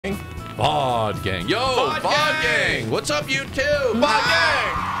VOD gang. Yo, VOD gang. What's up, YouTube? VOD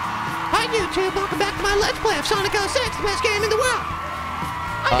gang. Hi, YouTube. Welcome back to my Let's Play of Sonic 06, the best game in the world.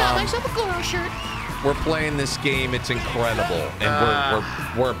 I got myself a Goro shirt. We're playing this game. It's incredible. And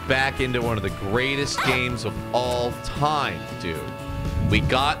we're back into one of the greatest games of all time, dude. We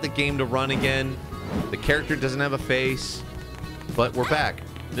got the game to run again. The character doesn't have a face, but we're back.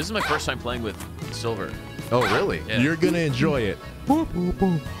 This is my first time playing with Silver. Oh, really? Yeah. You're going to enjoy it.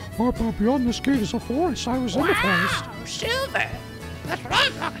 Beyond this gate is a forest. I was in the forest. Silver. That's what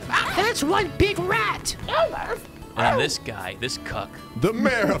I'm talking about. That's one big rat. Silver. And this guy, this cuck. The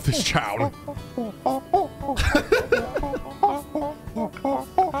mayor of this town.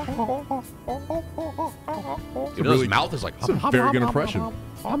 Dude, his mouth is like... It's a very good impression.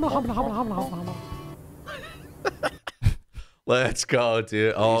 Let's go,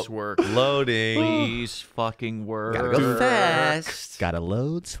 dude. Please work. Loading. Please fucking work. Gotta go fast. Gotta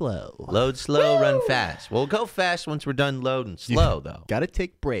load slow. Load slow, run fast. We'll go fast once we're done loading slow, though. Gotta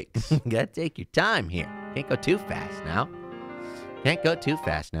take breaks. Gotta take your time here. Can't go too fast now. Can't go too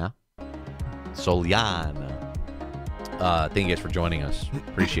fast now. Soliana. Thank you guys for joining us.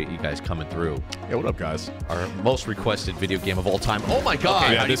 Appreciate you guys coming through. Hey, what up, guys? Our most requested video game of all time. Oh my god!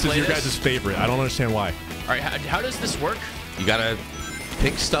 Okay, yeah, this is your guys' favorite. I don't understand why. All right, how does this work? You gotta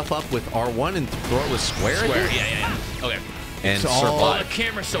pick stuff up with R1 and throw it with square. Square, yeah. Okay. And Oh, the survive.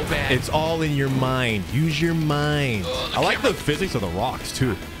 camera's so bad. It's all in your mind. Use your mind. I like the physics of the rocks,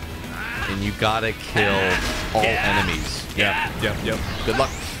 too. And you gotta kill all enemies. Yep. Good luck.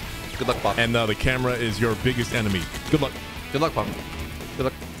 Good luck, Bob. And the camera is your biggest enemy. Good luck. Good luck, Bob. Good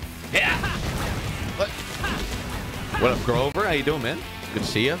luck. Yeah. What up, Grover? How you doing, man? Good to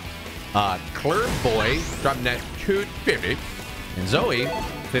see you. Clerk Boy dropping that 250. And Zoe,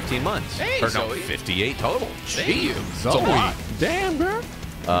 15 months. Hey, or no, Zoe. 58 total. Thank you. Zoe. Zoe. A lot. Damn, girl.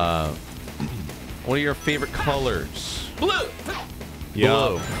 What are your favorite colors? Blue.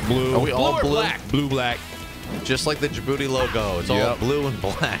 Yeah. Blue. Are we all Blue or blue? black? Blue, black. Just like the Jaboody logo. It's all Yep. blue and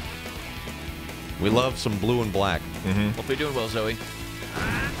black. We love some blue and black. Hope you're doing well, Zoe.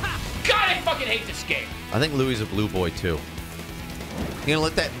 God, I fucking hate this game. I think Louie's a blue boy, too. You gonna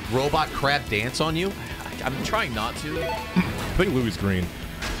let that robot crab dance on you? I'm trying not to. I think Louis green.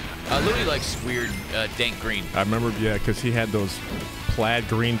 Louis likes weird, dank green. I remember, yeah, because he had those plaid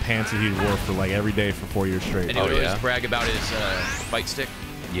green pants that he wore for like every day for 4 years straight. And he would always yeah? brag about his fight stick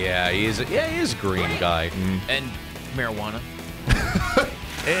Yeah, he is a green guy. and marijuana.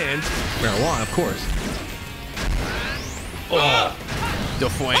 And marijuana, of course. The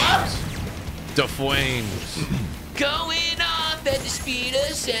flames. The flames. Going off at the speed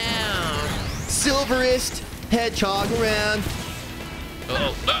of sound. Silverest hedgehog around.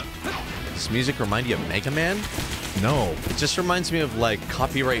 Does music remind you of Mega Man? No. It just reminds me of, like,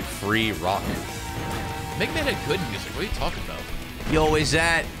 copyright-free rock. Mega Man had good music. What are you talking about? Yo, always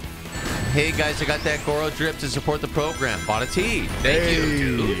that. Hey, guys, I got that Goro drip to support the program. Bought a tee. Thank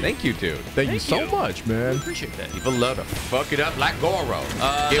you, dude. Thank you, dude. Thank you so much, man. Appreciate that. People love to fuck it up like Goro.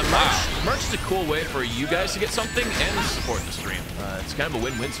 The merch is a cool way for you guys to get something and to support the stream. It's kind of a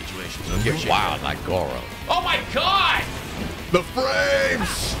win-win situation. So Get wild like Goro. Oh my god! The frames!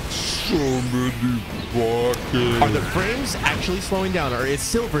 So many buckets. Are the frames actually slowing down, or is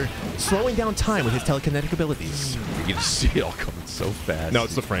Silver slowing down time with his telekinetic abilities? You can just see it all coming so fast. No,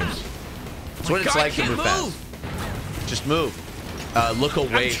 it's the frames. That's what it's God, I like to can't move move. fast. Just move. Look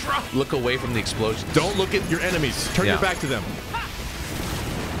away. Look away from the explosion. Don't look at your enemies. Turn Yeah. your back to them.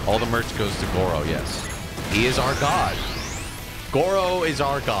 All the merch goes to Goro, yes. He is our god. Goro is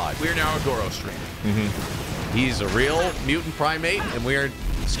our god. We're now a Goro stream. He's a real mutant primate, and we are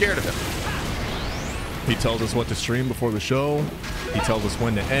scared of him. He tells us what to stream before the show. He tells us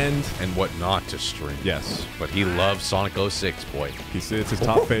when to end. And what not to stream. Yes. But he loves Sonic 06, boy. He said it's his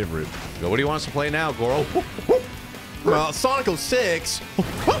top favorite. So what do you want us to play now, Goro? Well, Sonic 06.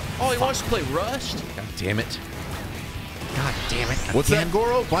 Oh, he wants to play Rust? God damn it. God damn it. What's that,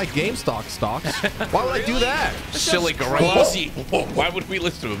 Goro? Buy GameStop stocks. Why would I do that? Silly gorilla. crazy. Why would we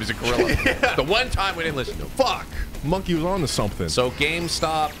listen to him? He's a gorilla. The one time we didn't listen to him. Fuck. Monkey was on to something. So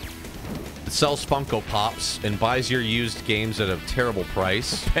GameStop sells Funko Pops and buys your used games at a terrible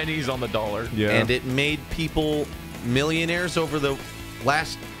price. Pennies on the dollar. yeah. And it made people millionaires over the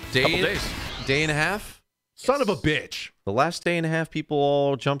last Couple days. day and a half. Son of a bitch. The last day and a half, people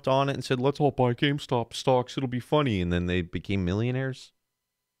all jumped on it and said, let's all buy GameStop stocks. It'll be funny. And then they became millionaires.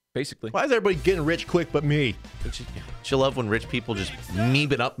 Basically. Why is everybody getting rich quick but me? Don't you love when rich people just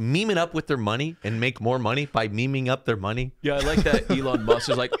meme it up with their money and make more money by memeing up their money? Yeah, I like that Elon Musk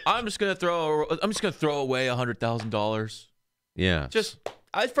is like, I'm just gonna throw away $100,000. Yeah. Just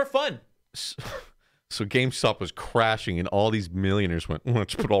For fun. So GameStop was crashing, and all these millionaires went,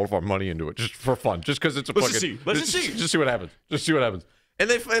 let's put all of our money into it just for fun, just because it's a Let's fucking... Let's just see. Just see what happens. Just see what happens. And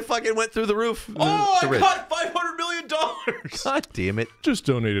they fucking went through the roof. Oh, I got $500 million. God damn it. Just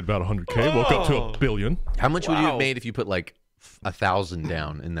donated about 100K. Woke up to $1 billion. How much would you have made if you put like 1,000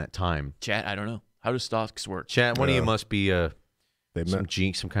 down in that time? Chat, I don't know. How do stocks work? Chat, one of you must be some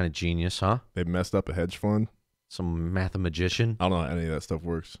kind of genius, huh? They messed up a hedge fund. Some mathematician. I don't know how any of that stuff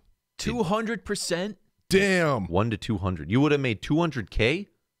works. 200%? Damn. 1 to 200. You would have made 200K?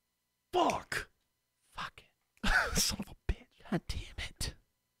 Fuck. Fuck it. Son of a bitch. God damn it.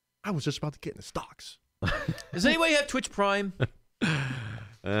 I was just about to get into stocks. Does anybody have Twitch Prime?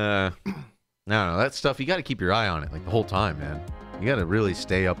 No, that stuff, you got to keep your eye on it like the whole time, man. You got to really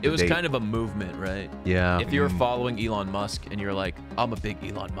stay up to date. It was kind of a movement, right? Yeah. If you were following Elon Musk and you're like, I'm a big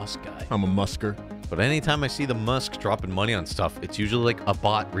Elon Musk guy. I'm a Musker. But anytime I see the Musk dropping money on stuff, it's usually like a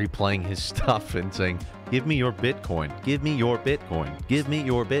bot replaying his stuff and saying, give me your Bitcoin. Give me your Bitcoin. Give me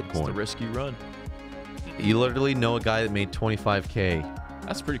your Bitcoin. It's the risk you run. You literally know a guy that made 25K.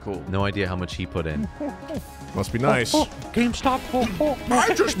 That's pretty cool. No idea how much he put in. Must be nice. GameStop.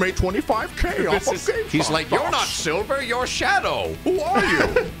 I just made 25K off of GameStop. He's like, you're not silver, you're shadow. Who are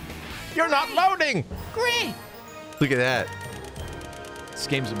you? You're not loading. Great. Look at that. This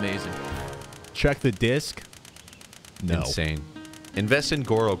game's amazing. Check the disc. No. Insane. Invest in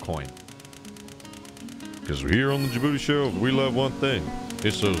Goro coin. Because here on the Jaboody Show, we love one thing.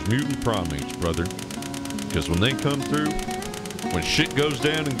 It's those mutant primates, brother. Because when they come through, when shit goes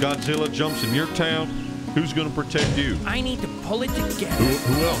down and Godzilla jumps in your town, who's going to protect you? I need to pull it together.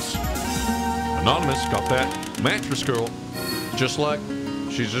 Who else? Anonymous got that mattress girl.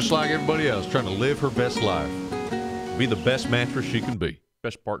 She's just like everybody else, trying to live her best life. Be the best mattress she can be.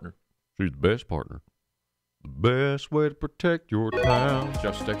 Best partner. She's the best partner. The best way to protect your town.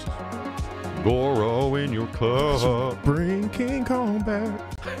 Just Texas. Goro in your club. Bring King Kong back.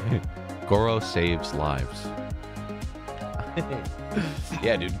 Goro saves lives.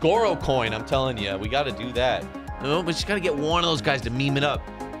 Yeah, dude. Goro coin, I'm telling you. We got to do that. No, we just got to get one of those guys to meme it up.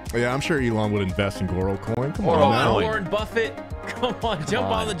 Yeah, I'm sure Elon would invest in Goro coin. Come Goro on now. coin. Warren Buffett. Come on, jump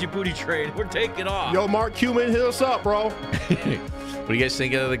on the Jaboody train. We're taking off. Yo, Mark Cuban, hit us up, bro. What do you guys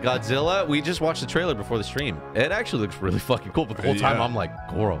think of the Godzilla? We just watched the trailer before the stream. It actually looks really fucking cool, but the whole time I'm like,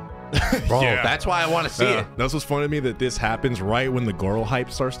 Goro. Bro, Yeah. that's why I want to see it. That's what's funny to me, that this happens right when the Goro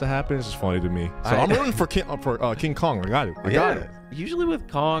hype starts to happen. It's just funny to me. So I'm rooting for King Kong. I got it. I got it. Usually with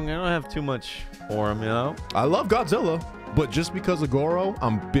Kong, I don't have too much for him, you know? I love Godzilla, but just because of Goro,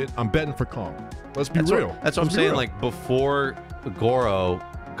 I'm betting for Kong. Let's be real. That's what I'm saying. Like, before Goro,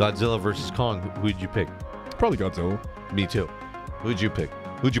 Godzilla versus Kong, who'd you pick? Probably Godzilla. Me too. Who'd you pick?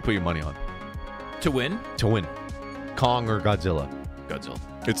 Who'd you put your money on? To win? To win. Kong or Godzilla? Godzilla.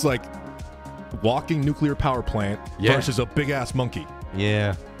 It's like walking nuclear power plant versus a big ass monkey.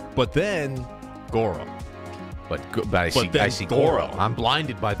 Yeah. But then Goro. But I see Goro. I'm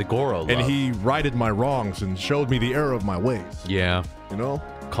blinded by the Goro love. And he righted my wrongs and showed me the error of my ways. Yeah. You know?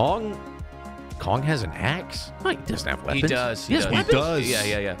 Kong has an axe? No, he doesn't have weapons. He does. He has weapons? He does.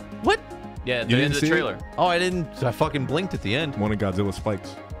 Yeah. What? Yeah, You the end didn't of the see it? trailer. Oh, I didn't. I fucking blinked at the end. One of Godzilla's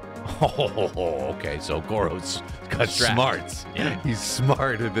spikes. Oh, okay. So Goro's got Strapped. smarts. Yeah. He's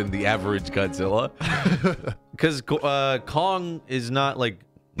smarter than the average Godzilla. Because Kong is not like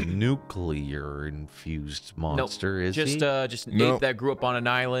nuclear infused monster, is he? Just an ape that grew up on an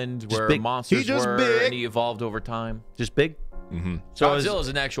island where big. monsters He just were, big. and he evolved over time. Just big? Mm-hmm. So Godzilla's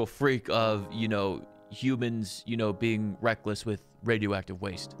an actual freak of, humans, being reckless with radioactive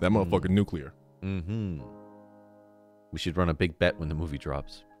waste. That motherfucker nuclear. Mm-hmm. We should run a big bet when the movie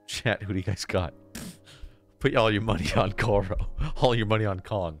drops. Chat, who do you guys got? Put all your money on Goro. All your money on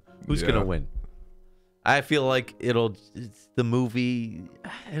Kong. Who's going to win? I feel like it'll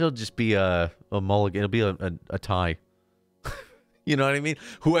just be a mulligan. It'll be a tie. You know what I mean?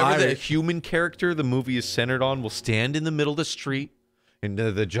 Whoever the human character the movie is centered on will stand in the middle of the street, and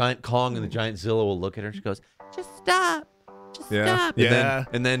the giant Kong and the giant Zilla will look at her and she goes, Just stop. Just stop.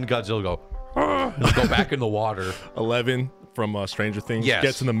 and then Godzilla will go, he'll go back in the water. 11 from Stranger Things Yes.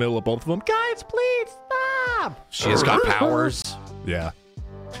 gets in the middle of both of them. Guys, please stop. She has got powers. Yeah.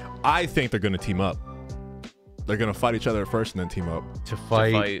 I think they're going to team up. They're going to fight each other first and then team up. To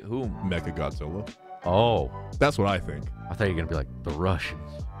fight. To fight whom? Mecha Godzilla. Oh. That's what I think. I thought you were going to be like, the Russians.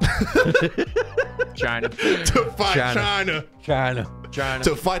 China. To fight China. China.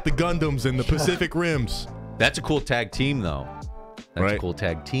 To fight the Gundams in the Pacific Rims. That's a cool tag team, though. That's Right. a cool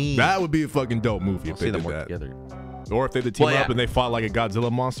tag team. That would be a fucking dope movie I'll if see they them did work that. together. Or if they did team Well, yeah. up and they fought like a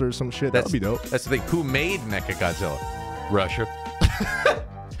Godzilla monster or some shit. That would be dope. That's the thing. Who made Mechagodzilla? Russia.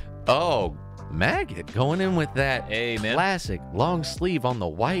 Oh, Maggot going in with that Hey, man. classic long sleeve on the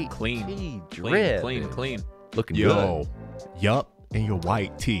white Clean. tee Clean, drip. clean. Looking Yo. good. Yup. And your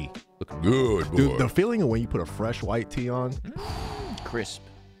white tee. Looking good, boy. Dude, the feeling of when you put a fresh white tee on, Crisp.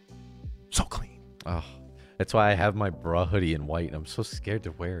 so clean. Oh, that's why I have my bra hoodie in white. I'm so scared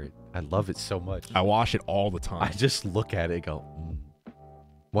to wear it. I love it so much. I wash it all the time. I just look at it and go,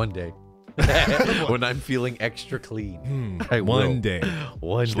 one day. When I'm feeling extra clean. I will. One day.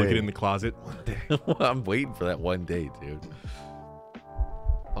 One Just day. look it in the closet. One day. I'm waiting for that one day, dude.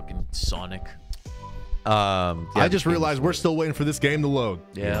 Fucking Sonic. I just realized we're still waiting for this game to load.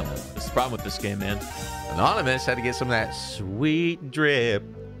 Yeah. That's the problem with this game, man. Anonymous had to get some of that sweet drip.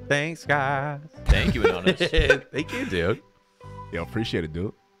 Thanks, guys. Thank you, Anonymous. Thank you, dude. Yo, appreciate it,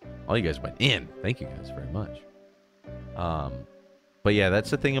 dude. All you guys went in. Thank you guys very much. But yeah, that's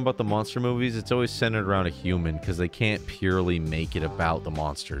the thing about the monster movies. It's always centered around a human because they can't purely make it about the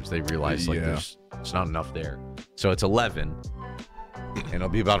monsters. They realize like there's not enough there. So it's 11, and it'll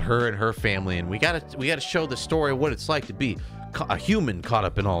be about her and her family, and we gotta show the story of what it's like to be a human caught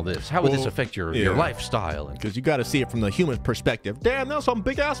up in all this. How would this affect your lifestyle? Because you got to see it from the human perspective. Damn, there's some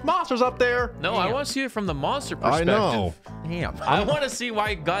big ass monsters up there. No, I want to see it from the monster I perspective. know. Damn. I want to see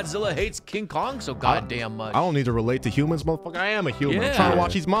why Godzilla hates King Kong so goddamn much. I don't need to relate to humans, motherfucker. I am a human. I'm Yeah. trying to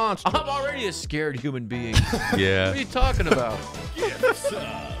watch these monsters. I'm already a scared human being. Yeah. What are you talking about?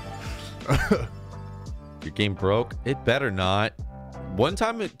 Your game broke? It better not. One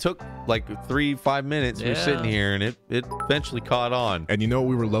time it took like 3-5 minutes. We're sitting here and it eventually caught on. And you know what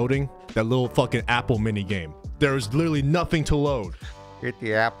we were loading? That little fucking Apple mini game. There was literally nothing to load. Get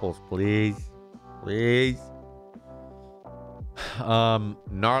the apples, please. Please.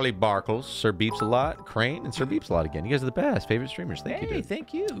 Gnarly Barkles, Sir Beeps a lot, Crane, and Sir Beeps a lot again. You guys are the best. Favorite streamers. Thank you, dude.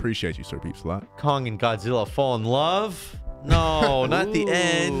 Thank you. Appreciate you, Sir Beeps a lot. Kong and Godzilla fall in love? No, not the Ooh,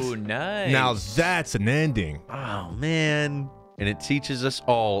 end. nice. Now that's an ending. Oh, man. And it teaches us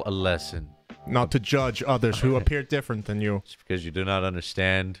all a lesson. Not to judge others who appear different than you. Just because you do not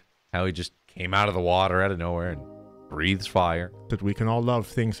understand how he just came out of the water out of nowhere and breathes fire. That we can all love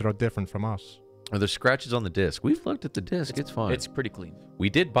things that are different from us. Are there scratches on the disc? We've looked at the disc. It's fine. It's pretty clean.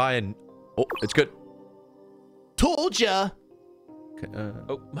 We did buy an... Oh, it's good. Told ya!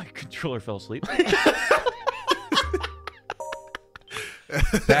 Oh, my controller fell asleep.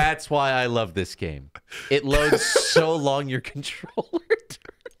 That's why I love this game. It loads so long your controller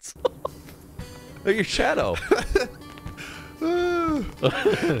turns off. Oh, your shadow.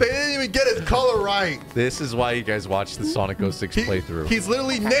 They didn't even get his color right. This is why you guys watch the Sonic 06 playthrough. He's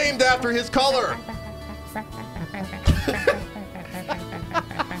literally named after his color.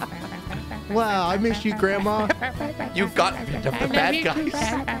 Wow, I miss you, Grandma. You got rid of the bad guys.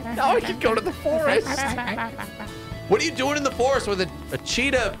 Now I can go to the forest. What are you doing in the forest with a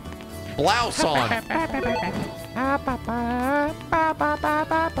cheetah blouse on?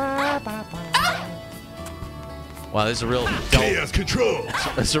 Wow, this is a real Chaos control.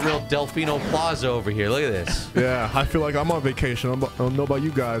 this is a real Delfino Plaza over here. Look at this. Yeah, I feel like I'm on vacation. I don't know about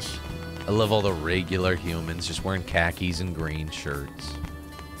you guys. I love all the regular humans just wearing khakis and green shirts.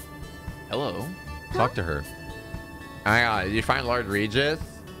 Hello. Talk to her. Did you find Lord Regis?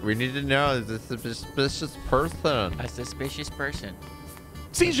 We need to know this suspicious person. A suspicious person.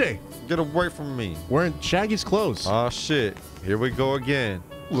 CJ, Get away from me. wearing Shaggy's clothes. Oh shit. Here we go again.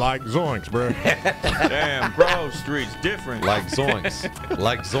 Like zoinks, bro. Damn, bro, streets different. Like zoinks.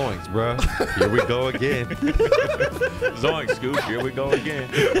 Like zoinks, bro. Here we go again. Zoink, Scoop, here we go again.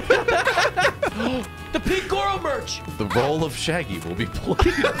 The Pink Goro merch. The role of Shaggy will be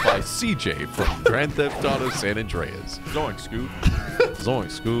played by CJ from Grand Theft Auto San Andreas. Zoink, Scoop.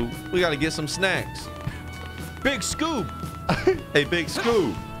 Zoink, Scoob. We gotta get some snacks. Big Scoop. Hey, Big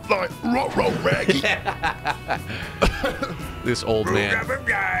Scoob. Like row, Maggie. This old man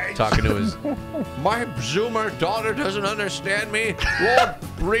talking to his... My Zoomer daughter doesn't understand me. Lord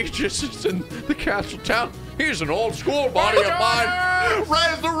Regis is in the castle town. He's an old school buddy of mine.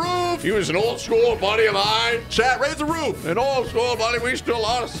 Raise the roof. He was an old school buddy of mine. Chat, raise the roof. An old school buddy. We still a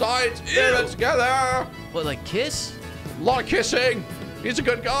lot of sides in it together. What, like Kiss? A lot of kissing. He's a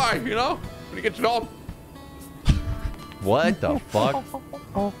good guy, you know? When you get to know him. What the fuck?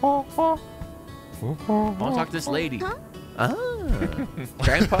 I want to talk to this lady.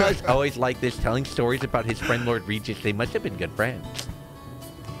 Grandpa's always liked this, telling stories about his friend Lord Regis. They must have been good friends.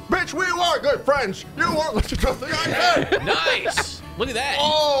 Bitch, we are good friends. You weren't listening to the thing I said. Nice. Look at that.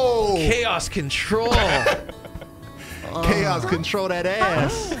 Oh. Chaos control. Chaos control that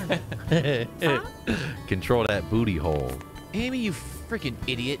ass. Control that booty hole. Amy, you freaking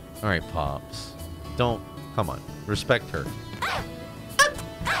idiot. All right, Pops. Come on. Respect her.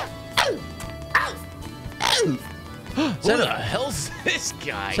 Who the hell's this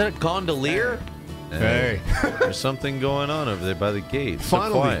guy? Is that a gondolier? Hey. There's something going on over there by the gate.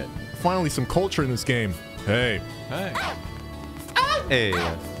 So quiet. Finally some culture in this game. Hey. Hey. Hey,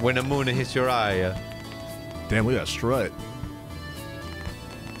 when the moon hits your eye. Damn, look at that strut.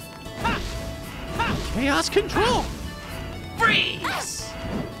 Chaos control. Freeze!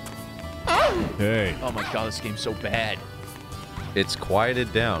 Hey. Oh my god, this game's so bad. It's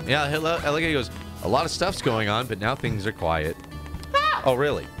quieted down. Yeah, I like how he goes, a lot of stuff's going on, but now things are quiet. Oh,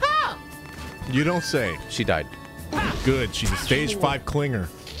 really? You don't say. She died. Good. She's a stage 5 clinger.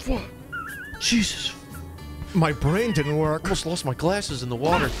 Jesus. My brain didn't work. Almost lost my glasses in the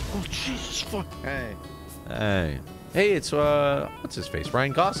water. Oh, Jesus. Fuck. Hey. Hey. Hey, it's, what's his face?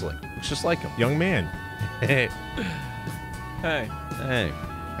 Ryan Gosling. Looks just like him. Young man. Hey. Hey. Hey.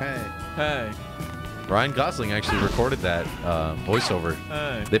 Hey. Hey. Ryan Gosling actually recorded that voiceover.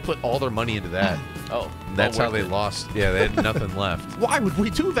 Hey. They put all their money into that. Oh. That's how they lost. Yeah, they had nothing left. Why would we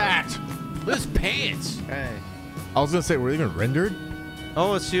do that? Look at his pants. Hey. I was gonna say, were they even rendered?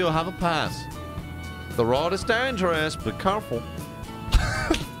 Oh, it's you. Have a pass. The road is dangerous. Be careful.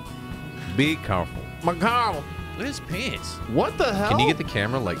 Be careful. My God. Look at his pants. What the hell? Can you get the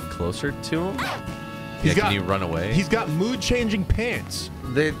camera like closer to him? Can you run away? He's got mood-changing pants.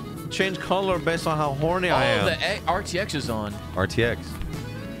 They change color based on how horny I am. Oh, the RTX is on. RTX.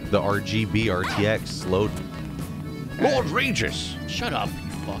 The RGB RTX slowed. Lord Regis. Shut up, you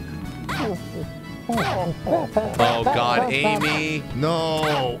fuck. Oh God, Amy.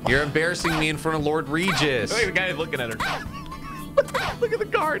 No. You're embarrassing me in front of Lord Regis. Look at the guy looking at her. Look at the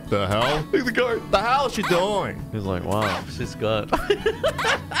guard. The hell? Look at the guard. The hell is she doing? He's like, wow, she's got.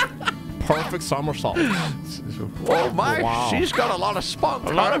 Perfect somersault. Oh my, wow. She's got a lot of spunk.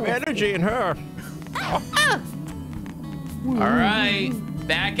 A lot of energy in her. All right,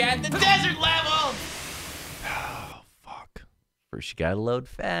 back at the desert level. Oh, fuck. First, you gotta load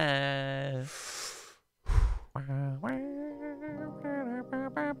fast.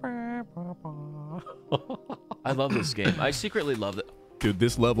 I love this game. I secretly love it. Dude,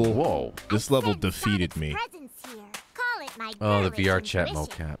 this level. Whoa. This level defeated me. Oh, the VR chat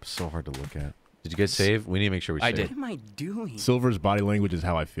mocap. So hard to look at. Did you guys save? We need to make sure we save. I did. What am I doing? Silver's body language is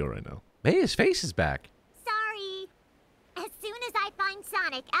how I feel right now. Hey, his face is back. Sorry. As soon as I find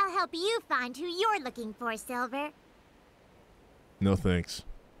Sonic, I'll help you find who you're looking for, Silver. No thanks.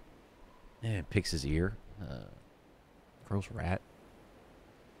 Yeah, it picks his ear. Gross rat.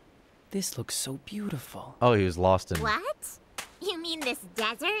 This looks so beautiful. Oh, he was lost in. What? You mean this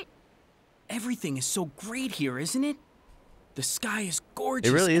desert? Everything is so great here, isn't it? The sky is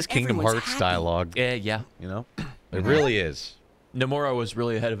gorgeous. It really is and Kingdom everyone's Hearts happy. dialogue. Yeah. You know, it really is. Nomura was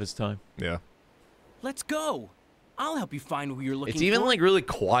really ahead of his time. Yeah. Let's go. I'll help you find who you're looking for. It's even like really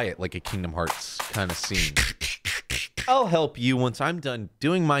quiet, like a Kingdom Hearts kind of scene. I'll help you once I'm done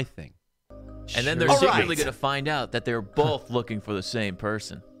doing my thing. And then they're All secretly right. going to find out that they're both looking for the same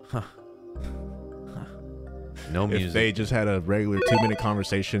person. No music. If they just had a regular 2-minute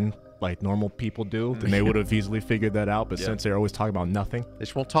conversation like normal people do, then they would have easily figured that out. But since they're always talking about nothing, They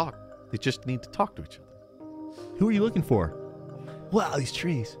just won't talk. They just need to talk to each other. who are you looking for? Wow, these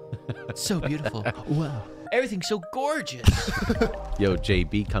trees. So beautiful. Wow. Everything's so gorgeous. Yo,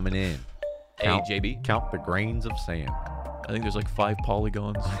 JB coming in. Hey, JB. Count the grains of sand. I think there's like 5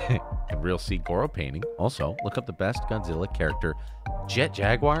 polygons. And real see Goro painting. Also, look up the best Godzilla character, Jet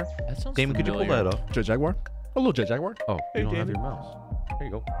Jaguar. That sounds Damon, could you pull familiar. that up? Jet Jaguar? A little Jet Jaguar. Oh, Hey, you don't have Damon. your mouse. There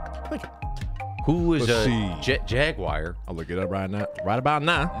you go. Thank you. Who is Let's see. Jet Jaguar? I'll look it up right now. Right about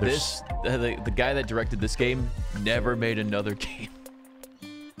now. This the guy that directed this game never made another game.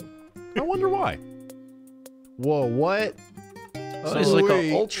 I wonder why. Whoa, what? So he's like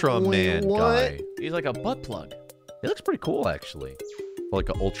an Ultraman guy. He's like a butt plug. He looks pretty cool, actually. Like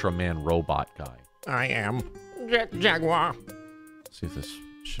an Ultraman robot guy. I am Jet Jaguar. Let's see if this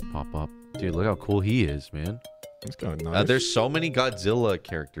should pop up. Dude, look how cool he is, man. It's kind of nice. There's so many Godzilla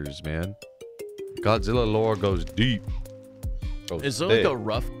characters, man. Godzilla lore goes deep. Goes Is there thick. like a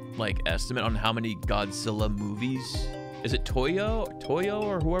rough estimate on how many Godzilla movies? Is it Toyo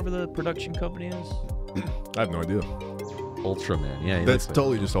or whoever the production company is? I have no idea. Ultraman? Yeah, he That's looks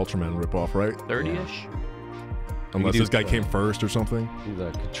totally just Ultraman ripoff, right? 30-ish? Unless do- this guy came first or something.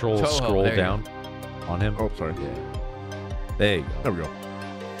 like the control Toho, scroll there you down on him. Oh, sorry. Yeah. There you go. There we go.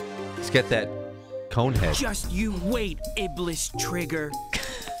 Let's get that cone head. Just you wait, Iblis Trigger.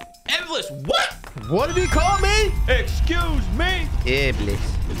 Endless what? What did he call me? Excuse me. Iblis.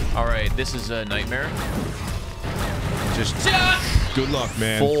 All right, this is a nightmare. Just Good luck,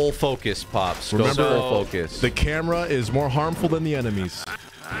 man. full focus, Pops. Go Remember- full focus. The camera is more harmful than the enemies.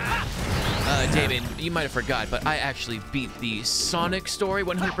 Damon, you might have forgot, but I actually beat the Sonic story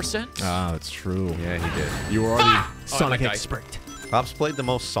 100%. Ah, that's true. Yeah, he did. You were already Sonic that guy. expert. Pops played the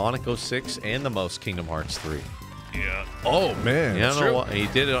most Sonic 06 and the most Kingdom Hearts 3. Yeah. Oh man. Yeah, I don't know why. He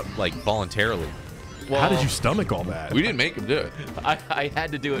did it like voluntarily. How did you stomach all that? We didn't make him do it. I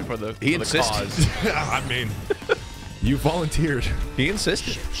had to do it for the, He for the insisted. cause. I mean, you volunteered. He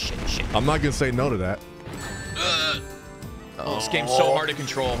insisted. Shit. I'm not gonna say no to that. Oh, this game's so hard to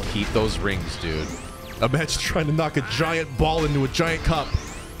control. Keep those rings, dude. Imagine trying to knock a giant ball into a giant cup.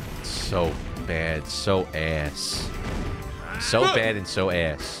 So bad, so ass. So bad and so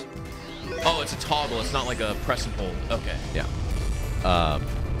ass. Oh, it's a toggle. It's not like a press and hold. Okay. Yeah.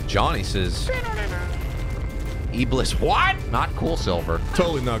 Johnny says, Iblis, what? Not cool, Silver.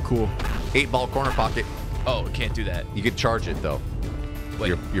 Totally not cool. 8-ball corner pocket. Oh, it can't do that. You could charge it, though. Wait.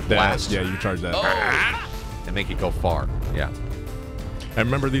 Your blast. Yeah, you can charge that. Oh. And make it go far. Yeah. And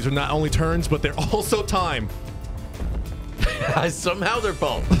remember, these are not only turns, but they're also time. Somehow they're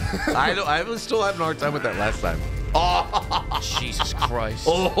both. I was still having a hard time with that last time. Oh, Jesus Christ.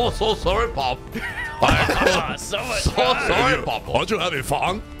 oh, so sorry, Pop. So much So sorry, Pop. Aren't you having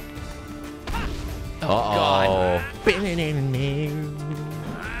fun? God.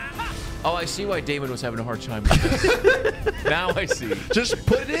 Oh, I see why Damon was having a hard time with this. Now I see. Just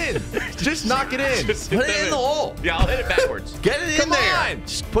put it in. Just knock it in. Just Put hit it in them the hole. Yeah, I'll hit it backwards. Get it in Come there. on.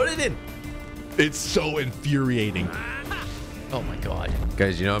 Just put it in. It's so infuriating. Oh my God.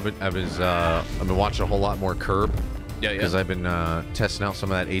 Guys, you know, I've been watching a whole lot more Curb. Yeah, Because I've been testing out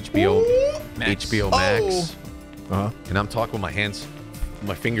some of that HBO Max. HBO Max. Uh-huh. And I'm talking with my hands,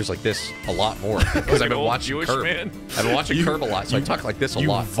 my fingers like this a lot more because I've been old watching Jewish Curb. man. I've been watching Curb a lot, so I talk like this a You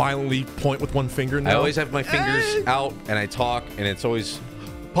lot. violently point with one finger now? I always have my fingers out and I talk, and it's always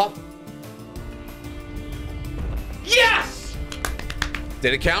pop. Yes!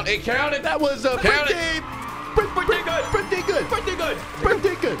 Did it count? It counted. That was Count pretty it. good. Pretty good. Pretty good.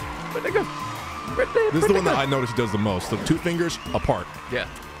 Pretty good. Pretty good. This is the one that I notice he does the most. The 2 fingers apart. Yeah.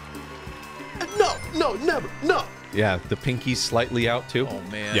 No, never. No. Yeah, the pinky's slightly out too. Oh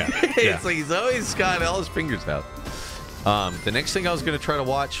man. Yeah. It's like he's always got all his fingers out. The next thing I was going to try to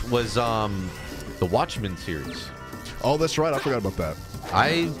watch was the Watchmen series. Oh, that's right. I forgot about that.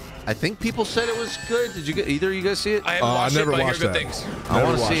 I think people said it was good. Did you get either of you guys see it? I haven't I watched never it, but I watched hear good that. things. I Never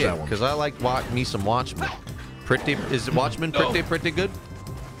want to watched see that it one. because I like me some Watchmen. Is it Watchmen pretty good?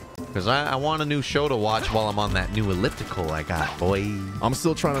 Because I want a new show to watch while I'm on that new elliptical I got, boy. I'm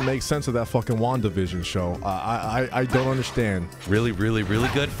still trying to make sense of that fucking WandaVision show. I don't understand. Really, really, really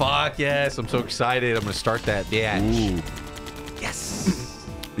good. Fuck yes! I'm so excited. I'm gonna start that. Yeah. Ooh. Yes.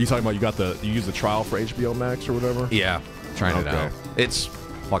 You talking about you use the trial for HBO Max or whatever? Yeah. Trying it Okay. out. It's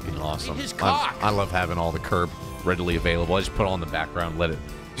fucking awesome. His cock. I love having all the Curb readily available. I just put it on the background, let it.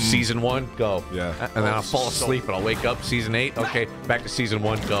 Season 1, go. Yeah. And then I'll fall asleep and I'll wake up. Season 8, okay. Back to season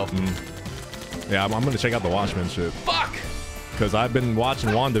 1, go. Yeah, I'm gonna check out the Watchmen shit Fuck. because I've been watching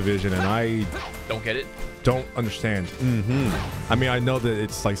WandaVision and I Don't get it. don't understand. I mean, I know that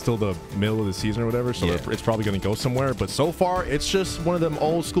it's like still the middle of the season or whatever, so Yeah. it's probably gonna go somewhere. But so far, it's just one of them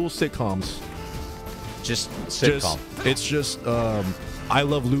old school sitcoms. Just sitcom. It's just I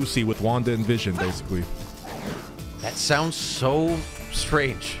Love Lucy with Wanda and Vision, basically. That sounds so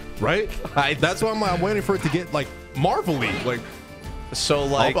strange. Right? That's why I'm waiting for it to get like Marvel-y. Like, So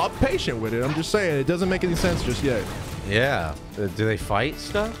like, I'm patient with it. I'm just saying it doesn't make any sense just yet. yeah. Do they fight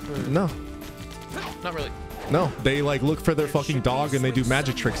stuff? No, Not really. no. They like look for their fucking dog and they do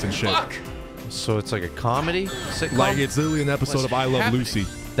magic tricks and shit. Fuck. So it's like a comedy sitcom? Like it's literally an episode What's of I Love happening? Lucy.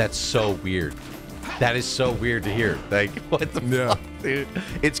 That's so weird. That is so weird to hear. Like, what the Yeah. fuck, dude?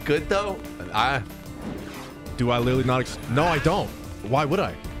 It's good though. Do I literally not? No, I don't. Why would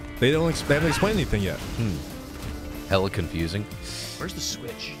I? They haven't explained anything yet. Hella confusing. Where's the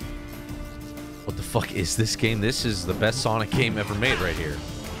switch? What the fuck is this game? This is the best Sonic game ever made right here.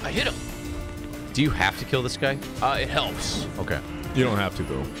 I hit him. Do you have to kill this guy? It helps. Okay. You don't have to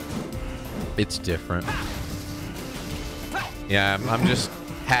though. It's different. Yeah, I'm just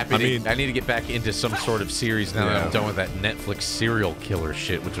happy. I need to get back into some sort of series now that Yeah. I'm done with that Netflix serial killer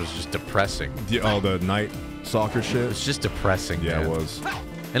shit, which was just depressing. Oh, the night soccer shit. It's just depressing. Yeah, man. it was.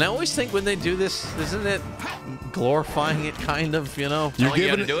 And I always think when they do this, isn't it glorifying it kind of, you know? Telling you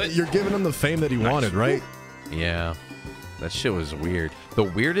how to do it? You're giving him the fame that he wanted, right? Yeah. That shit was weird. The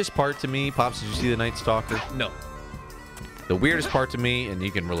weirdest part to me, Pops, did you see The Night Stalker? No. The weirdest part to me, and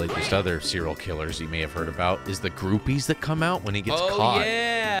you can relate this to other serial killers you may have heard about, is the groupies that come out when he gets caught.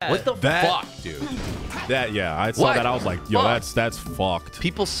 Yeah. What the That- fuck, dude? That I saw What? that. I was like, yo, Fuck. that's fucked.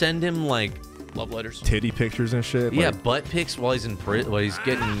 People send him like Love letters. titty pictures and shit. Yeah, Like, butt pics while he's in while he's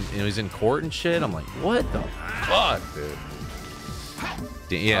getting, he's in court and shit. I'm like, what the fuck,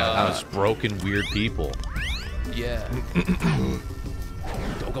 dude? Yeah, I was broken, weird people. Yeah.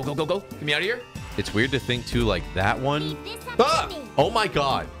 Go, go, go, go, go. Get me out of here. It's weird to think too, like that one. Leave this up to me. Oh my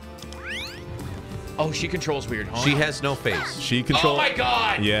god, Oh, she controls weird, huh? she has no face. she controls. Oh my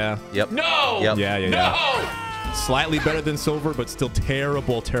god! Yeah. Yep. No! Yep. Yeah, yeah, No! yeah. Slightly better than Silver, but still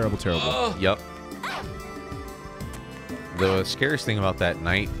terrible, terrible, terrible. Yep. The scariest thing about that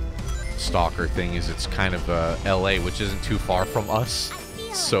Night Stalker thing is it's kind of LA, which isn't too far from us.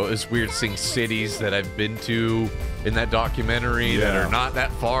 So it's weird seeing cities that I've been to in that documentary that Yeah. are not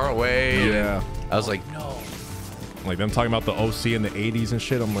that far away. Yeah. I was like, no. Like them talking about the OC in the 80s and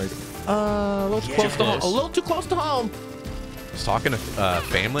shit. I'm like, a little too close to home. A little too close to home. I was talking to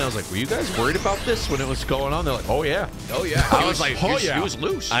family. I was like, were you guys worried about this when it was going on? They're like, oh yeah. Oh yeah. I was like, he was, yeah. he was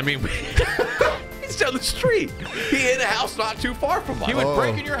loose. I mean, he's down the street. He in a house not too far from us. He would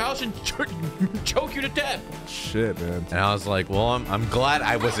break in your house and choke you to death. Shit, man. And I was like, well, I'm glad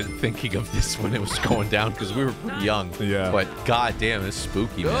I wasn't thinking of this when it was going down because we were pretty young. Yeah. But goddamn, it's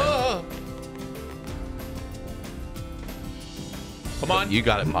spooky, man. Come on. You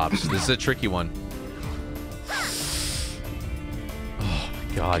got it, Pops. This is a tricky one. Oh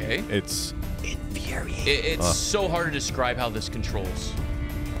my god. Okay. It's, It's so hard to describe how this controls.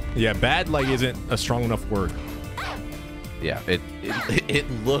 yeah, bad like isn't a strong enough word. Yeah, it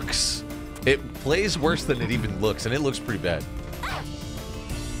looks, it plays worse than it even looks, and it looks pretty bad.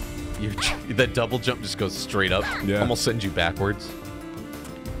 That double jump just goes straight up. Yeah. Almost sends you backwards.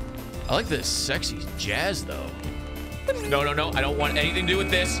 I like this sexy jazz though. No, no, no. I don't want anything to do with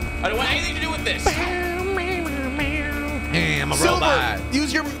this. I don't want anything to do with this. I'm a robot.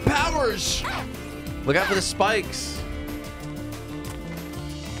 Use your powers. Look out for the spikes.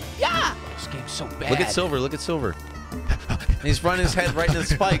 This game's so bad. Look at Silver. Look at Silver. And he's running his head right into the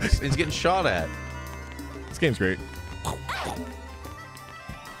spikes. And he's getting shot at. This game's great.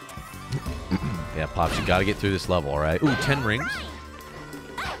 Yeah, Pops, you got to get through this level, all right? Ooh, 10 rings.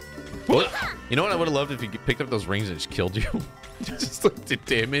 What? You know what I would have loved if you picked up those rings and just killed you? Just like did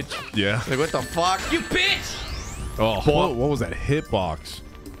damage. Yeah. Like, what the fuck? You bitch! Oh, what was that hitbox?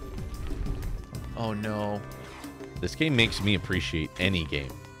 Oh no. This game makes me appreciate any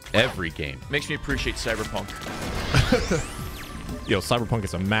game. Every game. Makes me appreciate Cyberpunk. Yo, Cyberpunk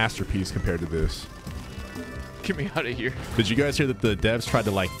is a masterpiece compared to this. Get me out of here. Did you guys hear that the devs tried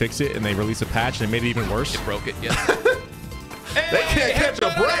to like fix it and they released a patch and they made it even worse? It broke it, yeah. They can't catch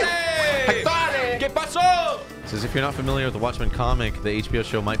a break. ¿Qué pasó? Says if you're not familiar with the Watchmen comic, the HBO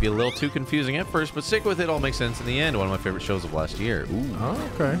show might be a little too confusing at first, but stick with it, all makes sense in the end. One of my favorite shows of last year. Ooh.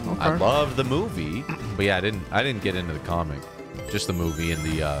 Oh, okay. I loved the movie, but yeah, I didn't get into the comic. Just the movie and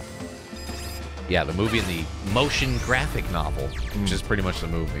the the movie and the motion graphic novel, which is pretty much the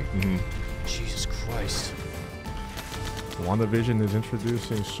movie. Jesus Christ. WandaVision is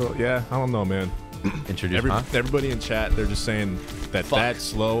introducing so yeah, I don't know, man. Introduce Everybody in chat, they're just saying that that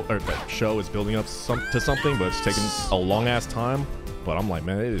show is building up to something, but it's taking a long ass time. But I'm like,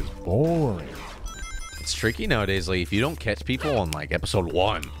 man, it is boring. It's tricky nowadays. Like if you don't catch people on like episode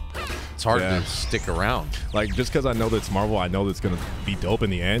 1, it's hard to stick around. Like just because I know that it's Marvel, I know that it's gonna be dope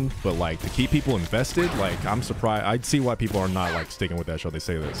in the end. But like to keep people invested, like I'm surprised. I'd see why people are not like sticking with that show. They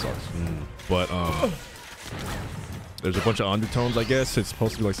say that it sucks, but there's a bunch of undertones, I guess. It's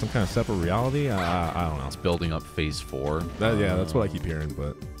supposed to be like some kind of separate reality. I don't know. It's building up phase 4. That's what I keep hearing,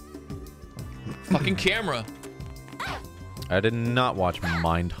 but... Fucking camera. I did not watch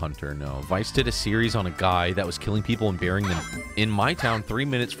Mindhunter, no. Vice did a series on a guy that was killing people and burying them in my town 3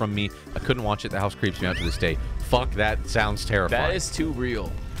 minutes from me. I couldn't watch it. The house creeps me out to this day. Fuck, that sounds terrifying. That is too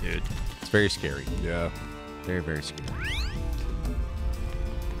real, dude. It's very scary. Yeah. Very, very scary.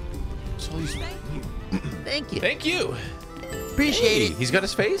 So he's... Thank you. Thank you. Appreciate it. He's got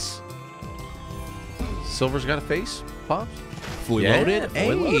his face? Silver's got a face? Pops? Fully loaded?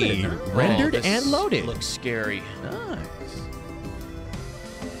 Fully loaded. Rendered this and loaded. Looks scary. Nice.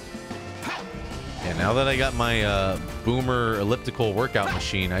 Yeah, now that I got my boomer elliptical workout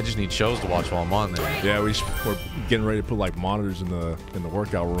machine, I just need shows to watch while I'm on there. Yeah, we're getting ready to put like monitors in the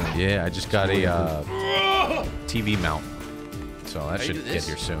workout room. Yeah, I just got a TV mount. So that How you should do get this?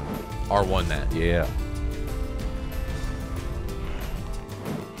 here soon. R1 that, yeah.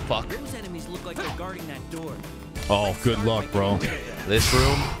 Fuck. Those enemies look like they're guarding that door. Oh, good luck, bro. This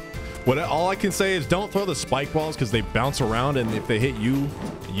room, All I can say is don't throw the spike balls because they bounce around, and if they hit you,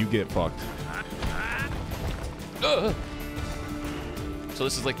 you get fucked. So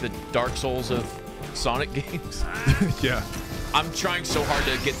this is like the Dark Souls of Sonic games. Yeah. I'm trying so hard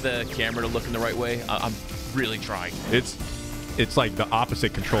to get the camera to look in the right way. I'm really trying. It's like the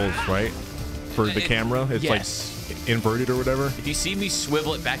opposite controls, right? For the camera, it's like inverted or whatever. If you see me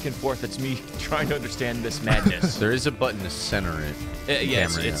swivel it back and forth, it's me trying to understand this madness. There is a button to center it.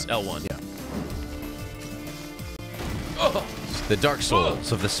 Yes, it's L1. Yeah. Oh. It's the Dark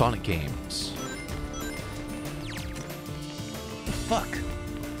Souls of the Sonic games. The fuck?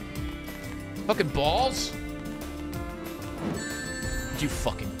 Fucking balls? You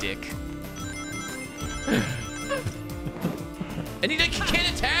fucking dick. And he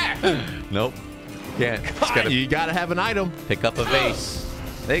can't attack. Nope. Can't. You gotta have an item. Pick up a vase.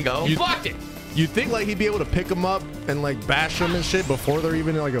 There you go. You blocked it. You'd think like he'd be able to pick them up and like bash them and shit before they're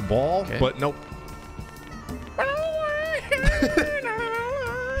even like a ball, but nope.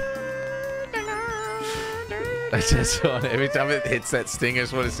 I just want every time it hits that sting, I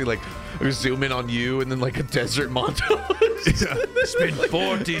just want to see like zoom in on you and then like a desert montage. It's been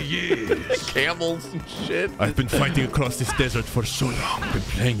 40 years. Camels and shit. I've been fighting across this desert for so long. I've been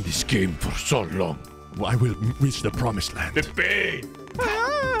playing this game for so long. Well, I will reach the promised land. The pain.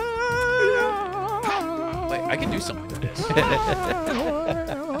 Wait, I can do something with this.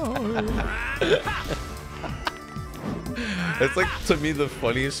 It's like, to me, the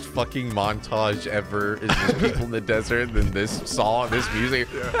funniest fucking montage ever is just people in the desert and then this song, this music.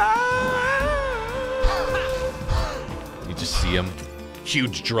 You just see him.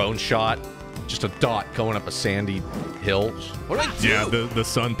 Huge drone shot. Just a dot going up a sandy hill. What do I do? Yeah, the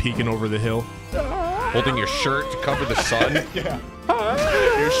sun peeking over the hill. Holding your shirt to cover the sun. Yeah.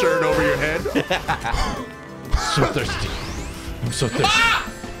 Your shirt over your head. So thirsty. I'm so thirsty.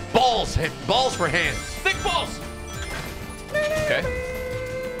 Ah! Balls. Balls for hands. Thick balls. Okay.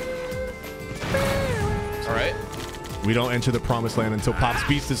 All right. We don't enter the promised land until Pops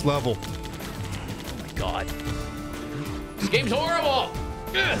beats this level. Oh my god. This game's horrible.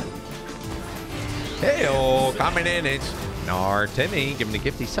 Ugh. Hey-oh, coming in, it's Nar Timmy giving the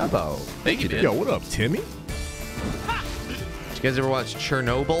gifty sub-o. Thank you, dude. Yo, what up, Timmy? Did you guys ever watch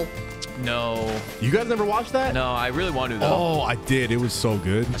Chernobyl? No. You guys never watched that? No, I really want to, though. Oh, I did. It was so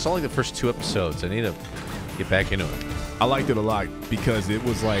good. I saw like the first 2 episodes. I need to get back into it. I liked it a lot because it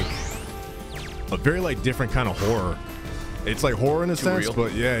was like a very like different kind of horror. It's like horror in a sense, real.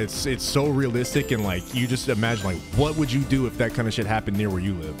 but yeah, it's so realistic and like you just imagine like what would you do if that kind of shit happened near where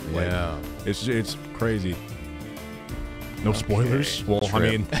you live? Like, Yeah. it's crazy. No spoilers. Well, I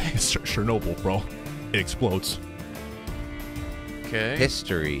mean, it's Chernobyl, bro. It explodes. Okay.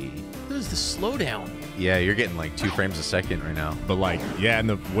 History. What is the slowdown? Yeah, you're getting like 2 frames a second right now. But like, yeah, and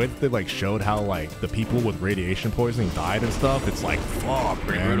the way they like showed how like the people with radiation poisoning died and stuff, it's like fuck,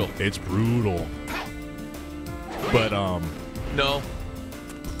 Pretty man. brutal. It's brutal. But No.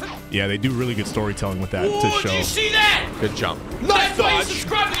 yeah, they do really good storytelling with that Whoa, to did show. you see that? Good jump. That's why you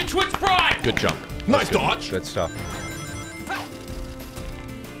subscribe to the Twitch Prime. Good jump. Nice Good. dodge. Good stuff.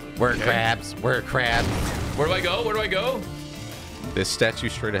 We're crabs. We're crabs. Where do I go? Where do I go? This statue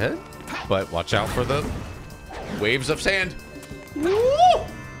straight ahead, but watch out for the waves of sand.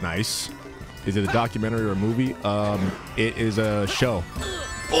 Nice. Is it a documentary or a movie? It is a show.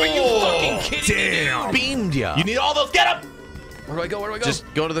 Are you fucking kidding me? Damn. Beamed ya. You need all those. Get up. Where do I go? Where do I go? Just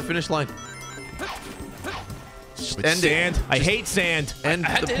go to the finish line. With End sand. it. I hate sand. End I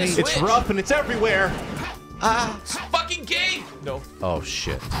had the to paint. switch. It's rough and it's everywhere. It's fucking game. No. Oh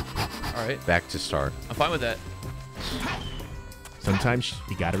shit. All right. Back to start. I'm fine with that. Sometimes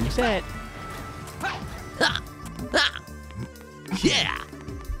you gotta reset. Yeah.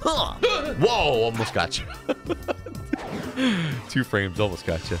 Huh. Whoa, almost got you. 2 frames, almost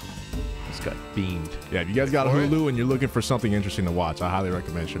got you. Just got beamed. Yeah, if you guys got a Hulu and you're looking for something interesting to watch, I highly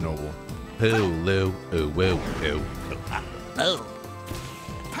recommend Chernobyl. Hulu. Ooh, woo, ooh. Oh.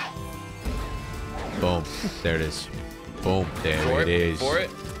 Boom. There it is. Boom. There it is. For it.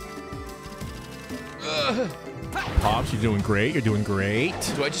 Pops, you're doing great. You're doing great.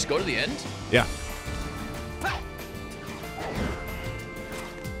 Do I just go to the end? Yeah.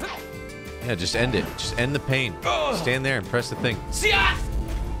 Yeah, just end it. Just end the pain. Stand there and press the thing. See ya!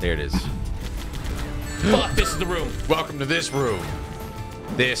 There it is. Fuck, this is the room. Welcome to this room.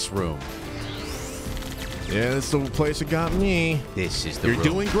 This room. Yeah, this is the place that got me. This is the You're room.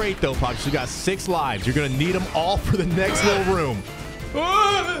 doing great, though, Pops. You got 6 lives. You're going to need them all for the next little room.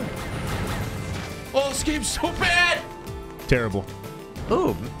 Oh, this game's so bad. Terrible.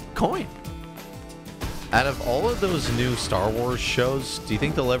 Ooh, coin. Out of all of those new Star Wars shows, do you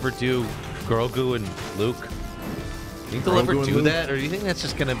think they'll ever do Grogu and Luke? Do you think they'll ever Grogu and do Luke? that, or do you think that's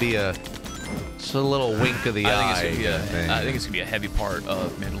just gonna be just a little wink of the eye? I think it's thing? gonna be a heavy part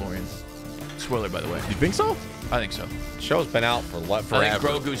of Mandalorian. spoiler, by the way. You think so? I think so. Show's been out for forever. I think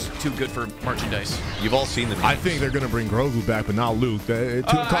Grogu's too good for merchandise. You've all seen the memes. I think they're gonna bring Grogu back, but not Luke. It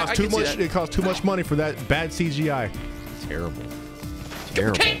costs too much. It costs too much money for that bad CGI. Terrible.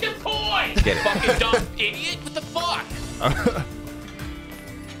 Terrible. Take the coin! Get it. Fucking dumb idiot! What the fuck?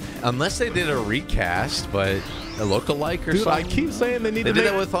 Unless they did a recast, but a lookalike or Dude, something. I keep saying they need They to did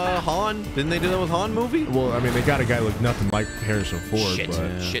make... that with Han. Didn't they do that with Han movie? Well, I mean, they got a guy look nothing like Harrison Ford, Shit,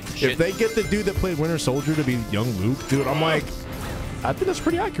 but shit. if they get the dude that played Winter Soldier to be young Luke, dude, I'm like, I think that's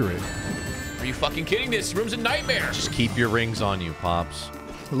pretty accurate. Are you fucking kidding? This room's a nightmare. Just keep your rings on you, Pops.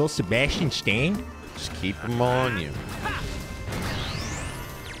 A little Sebastian Stan. Just keep them on you.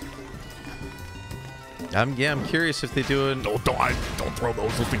 I'm curious if they do it. Don't throw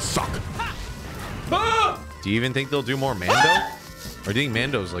those. Those things suck. Do you even think they'll do more Mando? Or do you think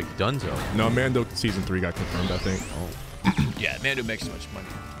Mando's like Dunzo? No, Mando season 3 got confirmed, I think. Oh, Yeah, Mando makes so much money.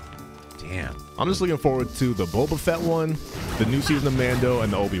 damn. I'm just looking forward to the Boba Fett one, the new season of Mando,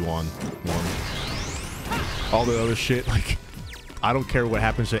 and the Obi-Wan one. All the other shit, like, I don't care what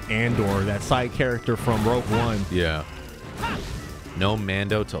happens to Andor, that side character from Rogue One. Yeah. No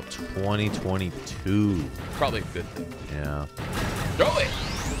Mando till 2022. Probably a good thing. Yeah. Throw it!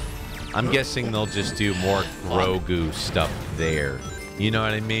 I'm guessing they'll just do more Grogu stuff there. You know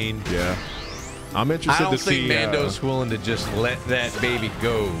what I mean? Yeah. I'm I interested don't to see... think Mando's willing to just let that baby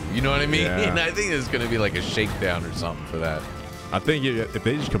go. You know what I mean? Yeah. And I think there's going to be like a shakedown or something for that. I think if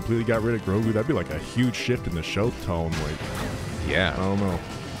they just completely got rid of Grogu, that'd be like a huge shift in the show tone. Like, Yeah. I don't know.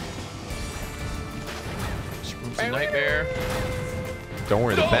 This room's a nightmare. Don't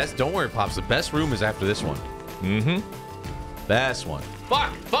worry. Don't worry, Pops. The best room is after this one. Mm-hmm. Best one.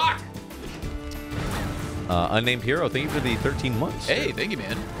 Fuck! Unnamed Hero, thank you for the 13 months. Hey, thank you,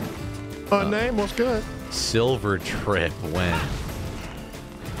 man. Name, what's good? Silver Trip when?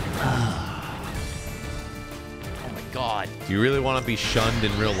 Oh my god. Do you really want to be shunned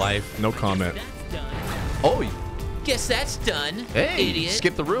in real life? No comment. Oh, Guess that's done. hey, idiot.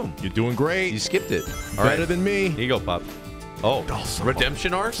 skip the room. You're doing great. You skipped it. All Better right. than me. Here you go, Pop. Oh, son of a-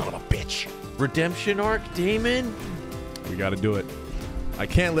 Redemption Arc? Son of a bitch. Redemption Arc, Damon? We got to do it. I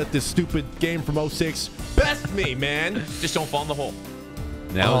can't let this stupid game from 06 best me, man. Just don't fall in the hole.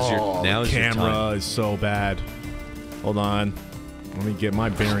 Now's your the your time. camera is so bad. Hold on. Let me get my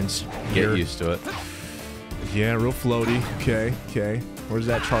bearings. Get here. used to it. Yeah, real floaty. Okay. Where's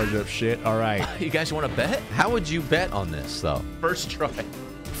that charged up shit? All right. You guys want to bet? How would you bet on this, though? First try.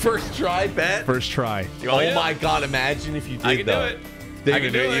 First try bet? First try. Oh my God! Imagine if you did. I can do though. it. David, I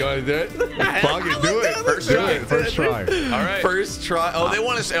can do it. You want to do it? Fuck it, do it. First Do try. it. First try. All right. First try. Oh, they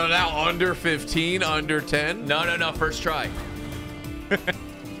want to say now under 15, under 10. No. First try.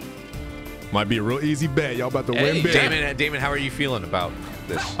 Might be a real easy bet. Y'all about to win big. Damon, how are you feeling about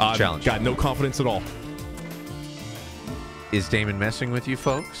this challenge? Got no confidence at all. Is Damon messing with you,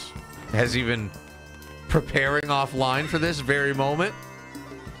 folks? Has he been preparing offline for this very moment?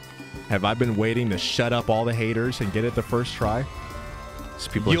 Have I been waiting to shut up all the haters and get it the first try? So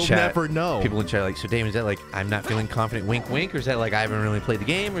people in You'll chat, never know. People in chat are like, so Damon, is that like I'm not feeling confident, wink, wink, or is that like I haven't really played the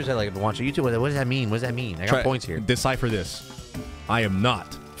game, or is that like I've been watching YouTube? What does that mean? What does that mean? I got points here. Decipher this. I am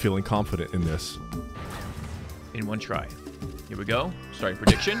not feeling confident in this. In one try. Here we go. Starting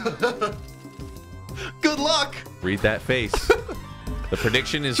prediction. Good luck. Read that face. The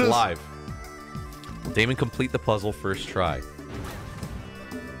prediction is live. Damon, complete the puzzle first try.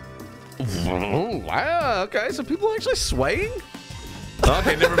 Oh, wow. Okay, so people are actually swaying?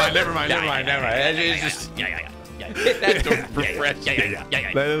 Okay, never mind. It's just, that's to refresh.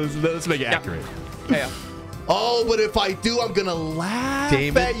 Let's make it accurate. Yeah. Oh, but if I do, I'm gonna laugh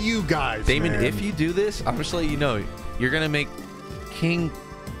at you guys. Damon, man. if you do this, I'm just letting you know, you're going to make King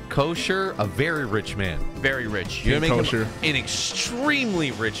Kosher a very rich man. Very rich. You're going to make Kosher. him an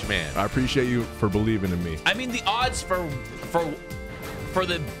extremely rich man. I appreciate you for believing in me. I mean, the odds for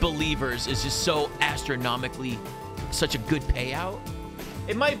the believers is just so astronomically such a good payout.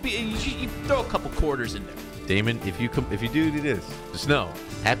 It might be you throw a couple quarters in there. Damon, if you do this, just know,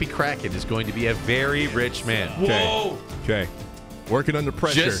 Happy Kraken is going to be a very rich man. Whoa! Okay. Working under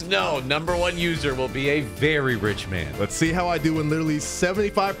pressure. Just know, #1 user will be a very rich man. Let's see how I do when literally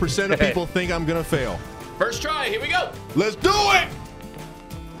 75% of people think I'm gonna fail. First try. Here we go. Let's do it!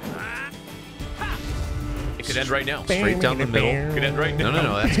 It could end right now. Straight down the middle. It could end right now.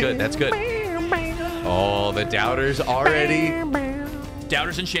 No, that's good. That's good. Oh, the doubters already.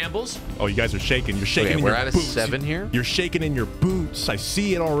 Doubters in shambles. Oh, you guys are shaking. You're shaking in we're your at a boots. 7 here. You're shaking in your boots. I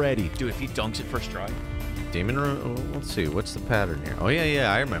see it already. Dude, if he dunks it first try. Damon, let's see. What's the pattern here? Oh,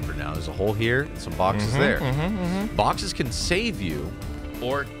 yeah. I remember now. There's a hole here. Some boxes there. Boxes can save you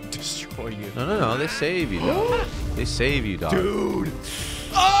or destroy you. No. They save you, dog. They save you, dog. Dude.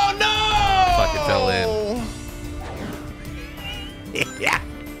 Oh, no! Fucking fell in.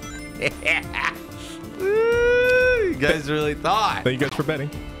 You guys really thought. Thank you guys for betting.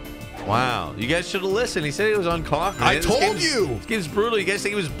 Wow. You guys should have listened. He said he was unconfident. I told you. This game's brutal. You guys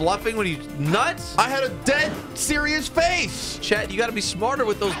think he was bluffing when he's nuts? I had a dead serious face. Chet, you got to be smarter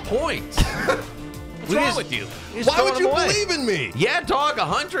with those points. What's wrong with you? Why would you believe in me? Yeah, dog.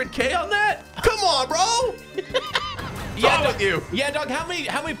 100K on that? Come on, bro. Yeah, with you. Yeah, dog. How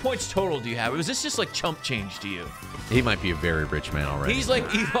many points total do you have? Was this just like chump change to you? He might be a very rich man already. He's like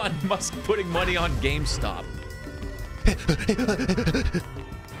Elon Musk putting money on GameStop.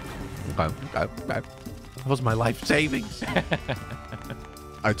 Okay. That was my life savings.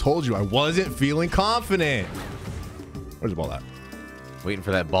 I told you I wasn't feeling confident. Where's the ball at? Waiting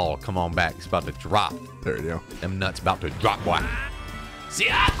for that ball. Come on back. It's about to drop. There you go. Them nuts about to drop, boy. See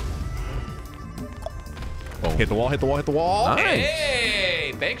ya! Boom. Hit the wall, hit the wall, hit the wall. Nice.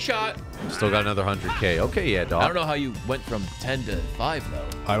 Hey, bank shot. Still got another 100K. Okay, yeah, dog. I don't know how you went from 10 to 5 though.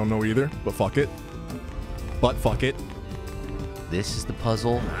 I don't know either, but fuck it. But fuck it. This is the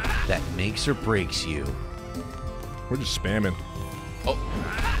puzzle that makes or breaks you. We're just spamming. Oh.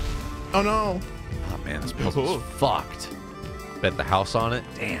 Oh no. Oh man, this puzzle's fucked. Bet the house on it.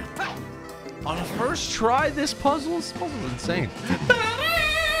 Damn. On a first try, this puzzle's insane.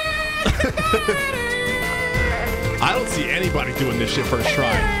 I don't see anybody doing this shit first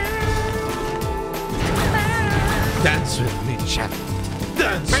try. Dance with me, chat.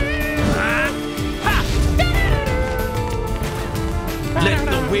 Dance. Let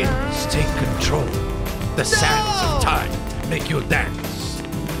the winds take control. The sands of time make you dance.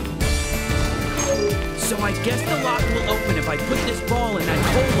 So I guess the lock will open if I put this ball in that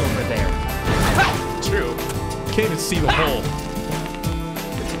hole over there. True. Can't even see the hole.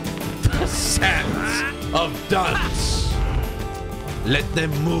 The sands of dance. Let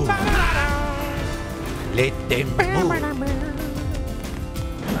them move. Let them move.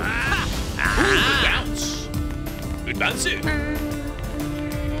 Good bounce. Good bouncing.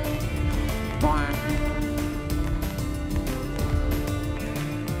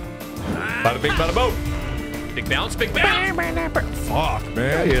 Bada bing, bada boom. Big bounce, big bounce. Fuck,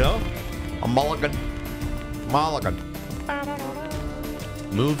 man. You know? A mulligan. Mulligan.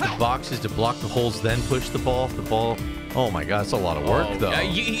 Move the boxes to block the holes, then push the ball. The ball. Oh my god, that's a lot of work, though.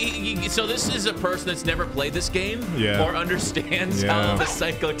 So this is a person that's never played this game Yeah. or understands Yeah. how the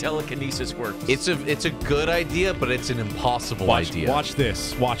psychotelekinesis works. It's a good idea, but it's an impossible idea. Watch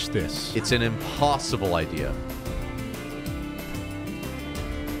this. Watch this. It's an impossible idea.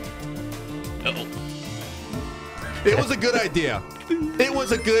 Uh-oh. It was a good idea. It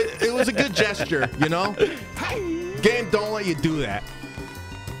was a good gesture, you know? Game don't let you do that.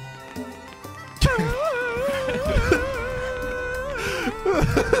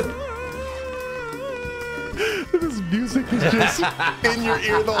 This music is just in your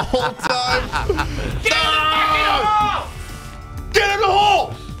ear the whole time. Get in the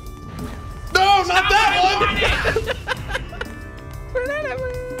hole! No, not that one!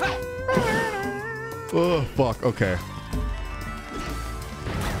 Oh, fuck. Okay.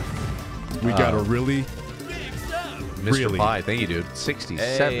 We got a really... Mr. Really? Pie, thank you, dude.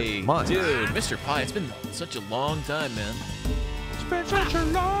 67 Hey, months. dude, Mr. Pie, it's been such a long time, man. It's been such a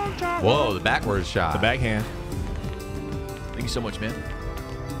long time. Whoa, the backwards shot. The backhand. Thank you so much, man.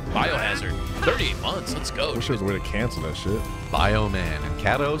 Biohazard, 38 months. Let's go. Wish there was a way to cancel that shit. Bioman and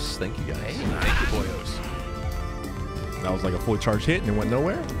Katos, thank you guys. Hey, thank you, boyos. That was like a fully charged hit and it went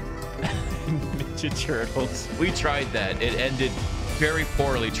nowhere. Ninja Turtles. We tried that. It ended very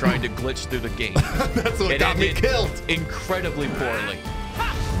poorly trying to glitch through the game. That's what It got me ended killed. incredibly poorly.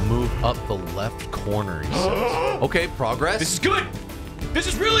 Move up the left corner, he says. Okay, progress. This is good. This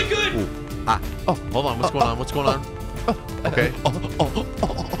is really good. Ooh. Oh, hold on. What's going on? What's going on? Okay. Whoa,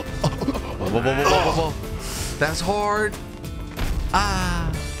 whoa, whoa, whoa, whoa. That's hard.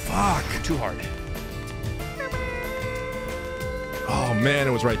 Fuck. Too hard. Oh, man,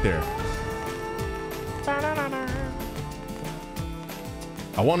 it was right there.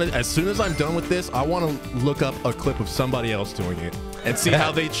 I want to, as soon as I'm done with this, I want to look up a clip of somebody else doing it and see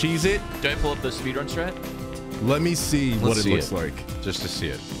how they cheese it. Do I pull up the speedrun strat? Let me see what it looks like. Just to see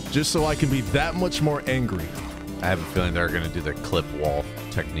it. Just so I can be that much more angry. I have a feeling they're going to do the clip wall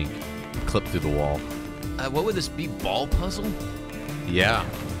technique. Clip through the wall. What would this be? Ball puzzle? Yeah.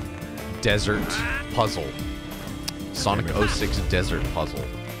 Desert puzzle. Sonic 06 desert puzzle.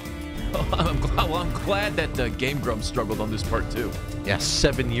 I'm glad that Game Grumps struggled on this part too. Yeah,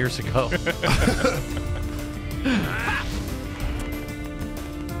 7 years ago.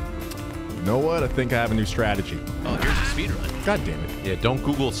 You know what? I think I have a new strategy. Oh, here's a speed run. God damn it. Yeah, don't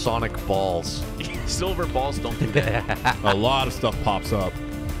Google Sonic balls. Silver balls don't do that. A lot of stuff pops up.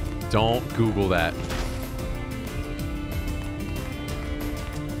 Don't Google that.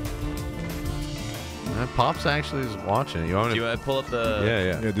 Pops actually is watching. You want Do to? you want to pull up the...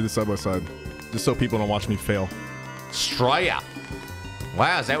 Yeah, do this side by side. Just so people don't watch me fail. Straya.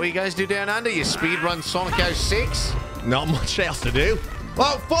 Wow, is that what you guys do down under? You speed run Sonic 06? Not much else to do.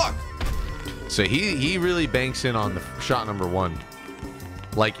 Oh, fuck! So he really banks in on the shot number 1.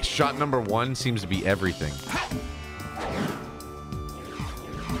 Like, shot number 1 seems to be everything.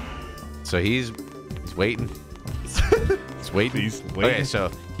 So he's waiting. He's waiting. He's waiting. Okay,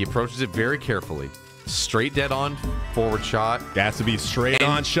 so he approaches it very carefully. Straight dead on, forward shot. It has to be straight And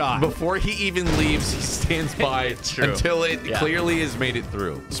on shot. Before he even leaves, he stands by until it clearly has made it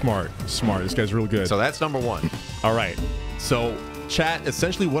through. Smart. This guy's real good. So that's number 1. All right. So, chat,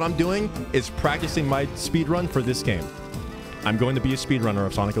 essentially what I'm doing is practicing my speed run for this game. I'm going to be a speedrunner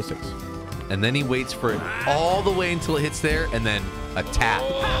of Sonic 06. And then he waits for it all the way until it hits there, and then a tap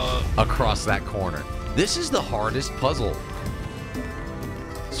across that corner. This is the hardest puzzle.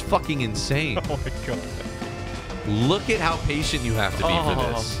 It's fucking insane. Oh my god. Look at how patient you have to be for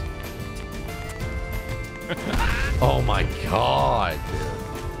this. Oh my god,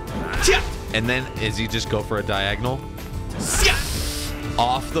 dude. And then, is he just go for a diagonal?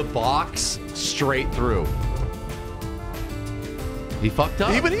 Off the box, straight through. He fucked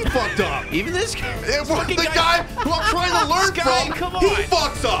up. Even he fucked up. Even this guy. The guy who I'm trying to learn from, come on. he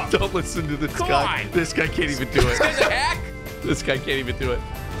fucks up. Don't listen to this Come guy. on. This guy can't even do it. This guy's a hack. This guy can't even do it.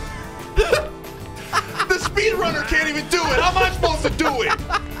 The speedrunner can't even do it. How am I supposed to do it?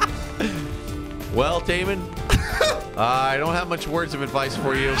 Well, Damon, I don't have much words of advice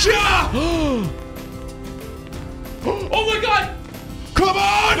for you. Oh my god! Come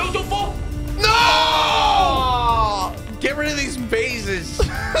on! No, don't fall! No! Get rid of these vases.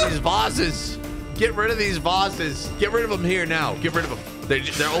 These vases. Get rid of these vases. Get rid of them here now. Get rid of them.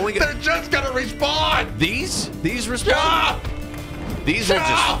 They're only gonna... They're just gonna respawn! These respond? These will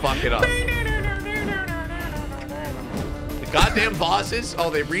just fuck it up. The goddamn vases? Oh,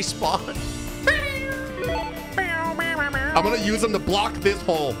 they respawn? I'm gonna use them to block this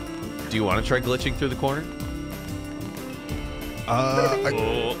hole. Do you want to try glitching through the corner?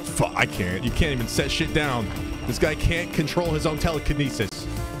 I can't. You can't even set shit down. This guy can't control his own telekinesis.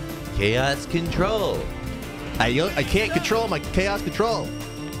 Chaos control. I can't control my chaos control.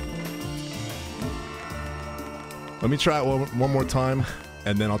 Let me try it one more time,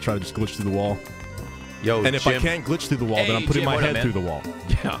 and then I'll try to just glitch through the wall. Yo, And if I can't glitch through the wall, then I'm putting Jim, my what up, head man? through the wall.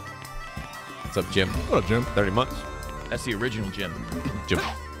 Yeah. What's up, Jim? What up, Jim? 30 months. That's the original Jim. Jim.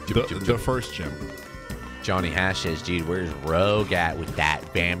 The first Jim. Johnny Hash says, dude, where's Rogue at with that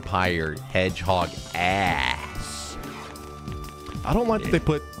vampire hedgehog ass? I don't like that they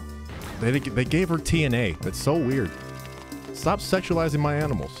put... They gave her TNA. That's so weird. Stop sexualizing my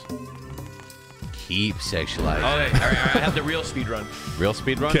animals. Keep sexualizing. All right. I have the real speed run. Real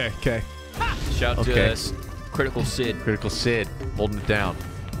speed run? Okay. Shout out Okay. to Critical Sid. Critical Sid holding it down.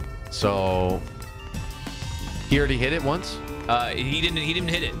 So he already hit it once? He didn't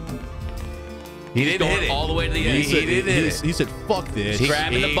hit it. He He's didn't going hit it. all the way to the end. He didn't hit it. He said, fuck this. He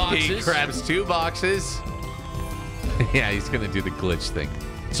grabbing the He boxes. grabs 2 boxes. Yeah, he's going to do the glitch thing.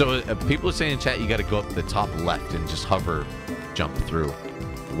 So people are saying in chat, you got to go up to the top left and just hover, jump through.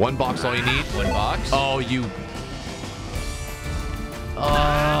 1 box, all you need? 1 box. Oh, you...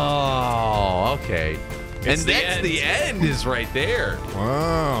 Oh, okay. It's and the that's end. the end is right there.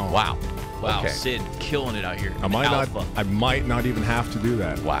 Wow. Wow. Wow, Okay. Sid killing it out here. I might not even have to do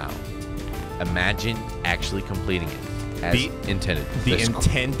that. Wow. Imagine actually completing it as intended. The This-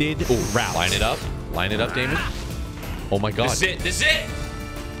 intended Ooh, route. Line it up. Line it up, Damon. Oh my god. This is it. This is it.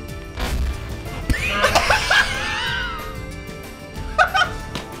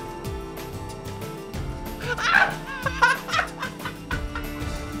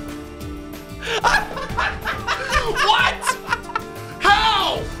 What?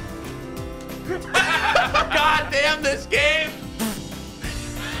 How? God damn this game.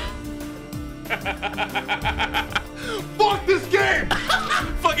 Fuck this game!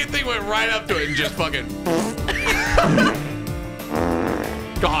 Fucking thing went right up to it and just fucking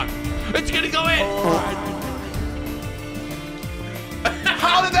gone. It's gonna go in.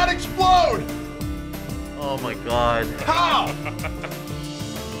 How did that explode? Oh my god. How?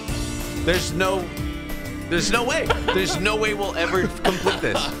 There's no way. There's no way we'll ever complete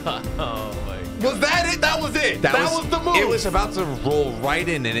this. Was that it? That was it. That was the move. It was about to roll right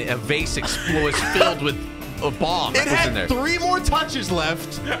in, and a vase was filled with a bomb It that was had in there. 3 more touches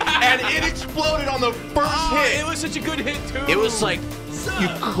left, and it exploded on the first hit. It was such a good hit, too. It was like you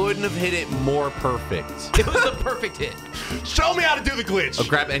couldn't have hit it more perfect. It was the perfect hit. Show me how to do the glitch. Oh,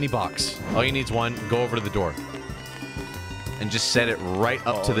 grab any box. All you need is one. Go over to the door. And just set it right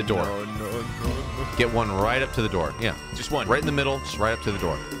up to the door. No. Get one right up to the door. Yeah. Just one. Right in the middle, just right up to the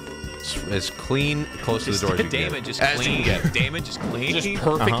door. As clean, close to the door as you can Damon, get. just As you clean. can get. Damon, just clean. Just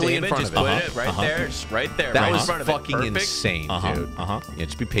perfectly in Damon, front just of it. put it right there. Just right there. That right was in front of fucking it. Perfect. insane, dude. Yeah,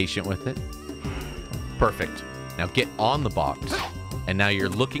 just be patient with it. Perfect. Now get on the box. And now you're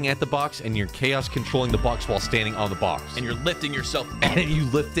looking at the box, and you're chaos controlling the box while standing on the box. And you're lifting yourself up. And you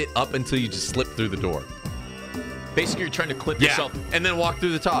lift it up until you just slip through the door. Basically, you're trying to clip yourself. And then walk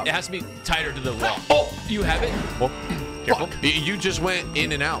through the top. It has to be tighter to the wall. Oh, you have it? Oh, careful. You just went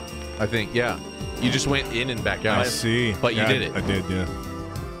in and out, I think. Yeah. You just went in and back out. I see. But you did it. I did, yeah.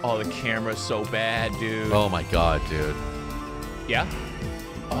 Oh, the camera's so bad, dude. Oh, my God, dude. Yeah?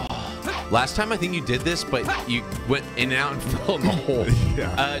 Last time I think you did this, but you went in and out and fell in the hole.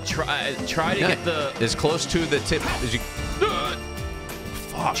 Yeah. Try to get the... As close to the tip as you...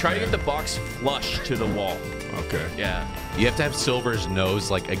 Fuck, Try to man. get the box flush to the wall. Okay. Yeah. You have to have Silver's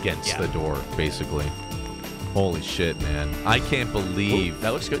nose, like, against the door, basically. Holy shit, man. I can't believe... Ooh,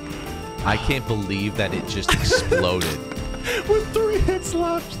 that looks good. I can't believe that it just exploded. With 3 hits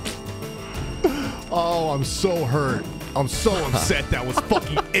left. Oh, I'm so hurt. I'm so upset that was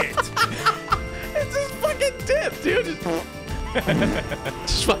fucking it. It's just fucking dip, dude.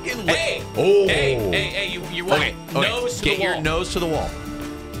 Just fucking lit. Hey! Oh! Hey, you want nose to Get the wall. your nose to the wall.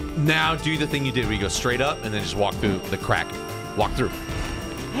 Now do the thing you did where you go straight up and then just walk through the crack. Walk through.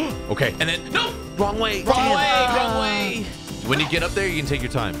 Okay. And then, no! Wrong way. Wrong way! When you get up there, you can take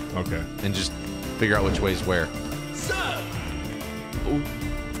your time Okay. and just figure out which way is where.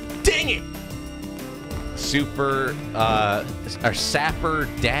 Dang it! Super, our Sapper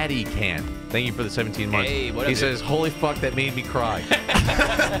Daddy Camp. Thank you for the 17 months. Hey, what up, he dude? says, holy fuck, that made me cry.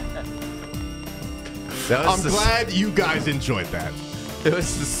 That was I'm glad you guys enjoyed that. It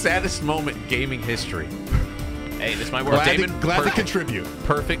was the saddest moment in gaming history. Hey, this might work. Glad to contribute.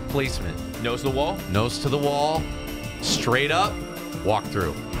 Perfect placement. Nose to the wall. Nose to the wall, straight up, walk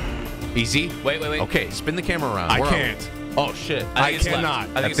through. Easy. Wait. Okay, spin the camera around. I Where are we? can't. Oh, shit. I think it's cannot.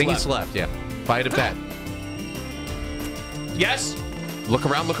 left. I think it's left, yeah. Fight it back. Yes. Look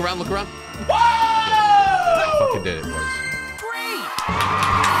around. Whoa! I fucking did it, boys. Great.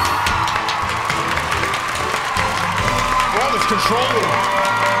 We're on this control room.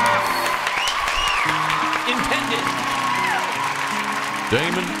 Intended.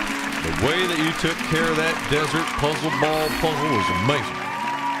 Damon, the way that you took care of that desert puzzle was amazing.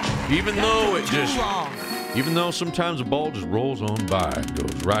 Even though sometimes a ball just rolls on by,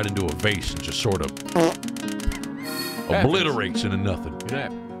 goes right into a vase and just sort of obliterates into nothing.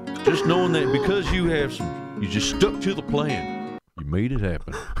 Just knowing that because you just stuck to the plan, you made it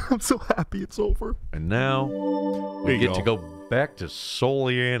happen. I'm so happy it's over. And now we you get go. to go back to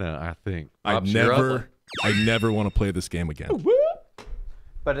Soliana, I think. I Pops, you're up. never want to play this game again.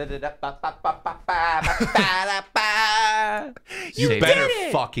 You Save better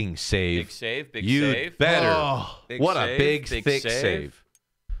it. fucking save. Big save. Big You save. better. Oh, What a big, big thick save. save.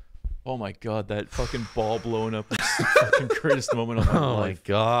 Oh my god, that fucking ball blowing up was the fucking greatest moment of my Oh my life.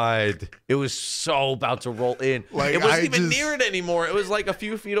 god. It was so about to roll in. Like, it wasn't I even just- near it anymore. It was like a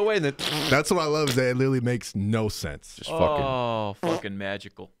few feet away and then That's what I love is that it literally makes no sense. just fucking Oh, fucking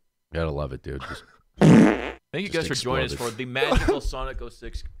magical. gotta love it, dude. Just Thank you Just guys for joining us exploded. for the magical Sonic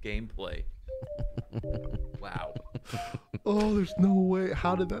 06 gameplay. Wow. Oh, there's no way.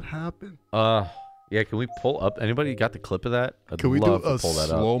 How did that happen? yeah, can we pull up anybody got the clip of that? I'd Can we do love a to pull that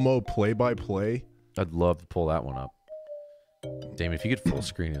up. slow-mo play-by-play? I'd love to pull that one up. Damn, if you could full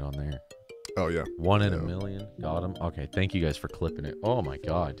screen it on there. Oh, yeah. 1 in a million. Got him. Okay, thank you guys for clipping it. Oh my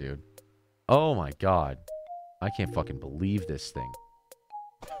god, dude. Oh my god. I can't fucking believe this thing.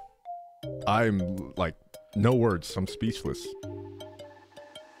 I'm, like, no words. I'm speechless.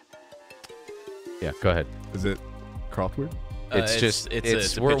 Yeah, go ahead. Is it Croftward?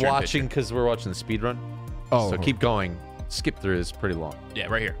 We're watching because we're watching the speed run. Oh. So keep going. Skip through this pretty long. Yeah,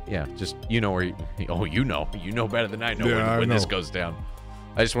 right here. Yeah, just you know where you know better than I know Yeah, when I this know. goes down.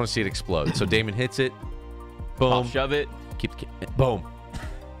 I just want to see it explode. So Damon hits it. Boom. Pop shove it. Boom.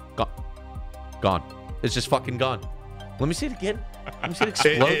 Gone. It's just fucking gone. Let me see it again. Let me see it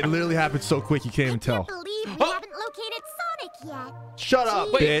explode. It literally happened so quick you can't even tell. I can't believe we haven't located Sonic yet. Shut up,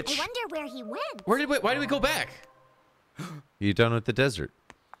 Gee, bitch. I wonder where he went. Why did we go back? You done with the desert?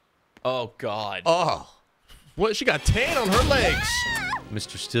 Oh god. Oh. What? She got tan on her legs.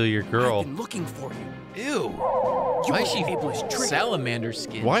 Mr. Steal Your I've Girl. been looking for you. Ew. You Why were is she able to trick. salamander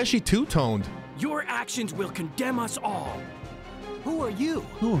skin? Why is she two-toned? Your actions will condemn us all. Who are you?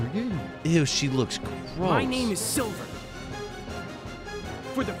 Ew, she looks gross. My name is Silver.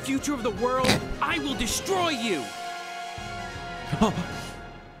 For the future of the world, I will destroy you.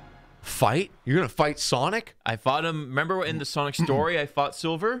 Fight? You're gonna fight Sonic? I fought him. Remember in the Sonic story, I fought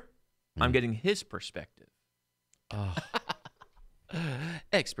Silver? I'm getting his perspective.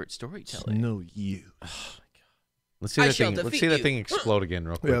 Expert storytelling. No use. Let's see I that shall thing. Let's defeat see that you. thing explode again,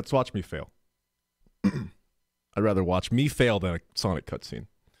 real quick. Yeah, let's watch me fail. I'd rather watch me fail than a Sonic cutscene.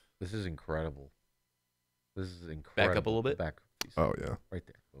 This is incredible. This is incredible. Back up a little bit? Back. Oh, yeah. Right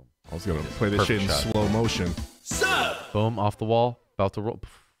there. Boom. I was going to play this shit in Perfect shot. slow motion. Boom. Off the wall. About to roll.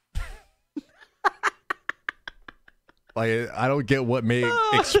 Like, I don't get what made it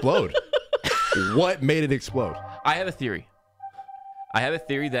explode. What made it explode? I have a theory. I have a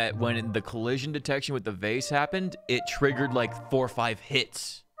theory that when the collision detection with the vase happened, it triggered like 4 or 5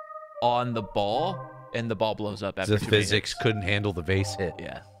 hits on the ball, and the ball blows up after The too many physics hits. couldn't handle the vase hit.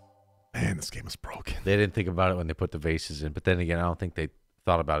 Yeah. Man, this game is broken. They didn't think about it when they put the vases in, but then again, I don't think they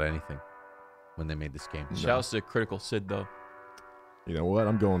thought about anything when they made this game. Shouts to Critical Sid, though. You know what?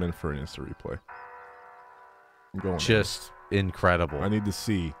 I'm going in for an instant replay. I'm going in. Just incredible. I need to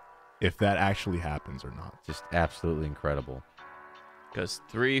see if that actually happens or not. Just absolutely incredible. Because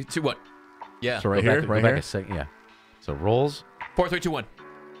 3, 2, 1. Yeah. So right Go here, back, right go back here. a second. Yeah. So rolls. 4, 3, 2, 1.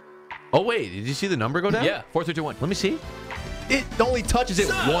 Oh wait, did you see the number go down? Yeah. 4, 3, 2, 1. Let me see. It only touches it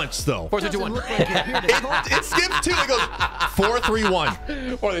once, though. 4, 3, 2, 1. It skips 2. It goes 4, 3,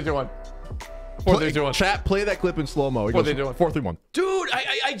 1. 4, 3, 2, 1. 4, 3, 2, 1. Chat, play that clip in slow-mo. It 4, goes 3, 2, 1. 4, 3, 1. Dude,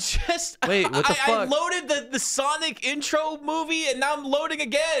 I just... Wait, what the I fuck? loaded the Sonic intro movie, and now I'm loading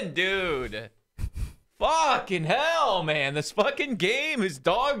again, dude. Fucking hell, man. This fucking game is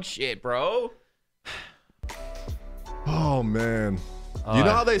dog shit, bro. Oh, man. You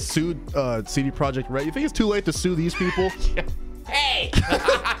know how they sued CD Projekt Red? You think it's too late to sue these people? Hey!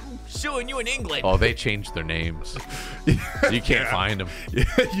 I'm suing you in England. Oh, they changed their names. You can't find them. Yeah,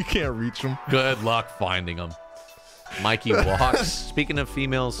 you can't reach them. Good luck finding them. Mikey walks. Speaking of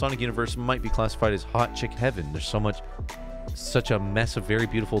females, Sonic Universe might be classified as hot chick heaven. There's such a mess of very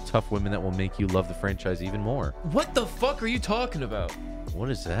beautiful, tough women that will make you love the franchise even more. What the fuck are you talking about? What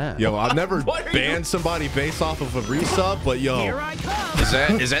is that? Yo, I've never What are you- banned somebody based off of a resub, but yo, Here I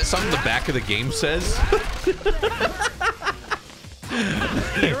come. Is that something the back of the game says?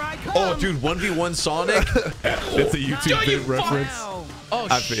 Here I come. Oh, dude, 1v1 Sonic? it's a YouTube vid reference. Oh,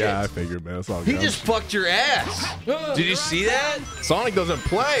 shit. Yeah, I figured, man. It's all He good. just fucked your ass. Did you see that? Sonic doesn't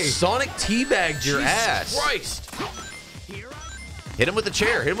play. Sonic teabagged your Jesus ass. Christ. Hit him with the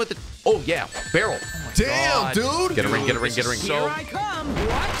chair. Hit him with the... Oh, yeah. Barrel. Damn, God. dude. Get a ring, get a ring, get a ring. So- Here I come.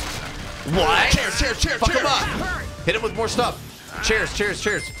 What? What? Chair. Fuck him up. Hit him with more stuff. Chairs.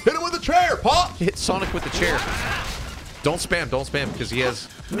 Hit him with the chair, Pop. Hit Sonic with the chair. Don't spam, because he has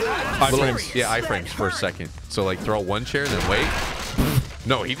Iframes. Yeah, iframes for a second. So like throw one chair and then wait.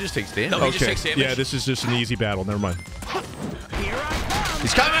 No, he just takes damage. No, he just takes damage. Yeah, this is just an easy battle. Never mind. Here I come.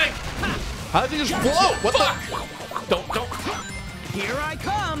 He's coming! How did he just float? What the? Don't. Here I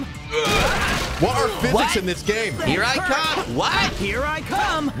come. What are physics in this game? Here I come! What? Here I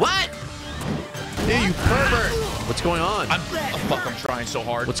come. What? Yeah, you pervert! What's going on? I'm trying so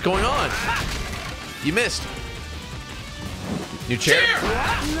hard. What's going on? You missed. New chair?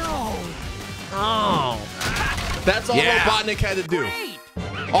 No. Oh. That's all Yeah. Robotnik had to do. Great.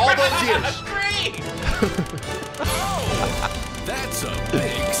 All those years. Great! That's a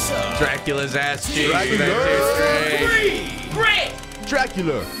big sub. Dracula's ass cheeks. Great!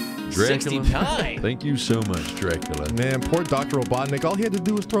 Dracula. 69. Thank you so much, Dracula. Man, poor Dr. Robotnik. All he had to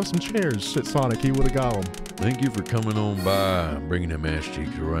do was throw some chairs at Sonic. He would have got him. Thank you for coming on by and bringing them ass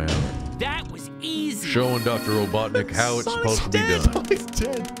cheeks around. That was easy. Showing Dr. Robotnik how it's supposed to be done. Sonic's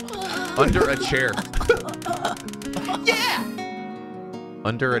dead. Under a chair. Yeah!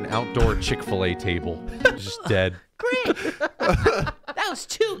 Under an outdoor Chick-fil-A table. Just dead. Great. That was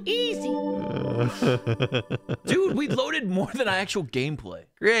too easy. Dude, we loaded more than actual gameplay.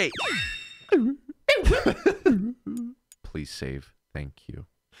 Great. Please save. Thank you.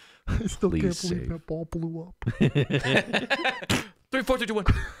 I still Please can't save. believe that ball blew up. 3, 4, 3, 2, 1.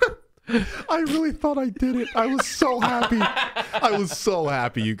 I really thought I did it. I was so happy. I was so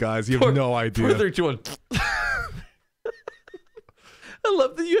happy, you guys. You have no idea. 4, 3, 2, 1. I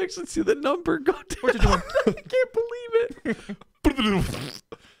love that you actually see the number go down. I can't believe it.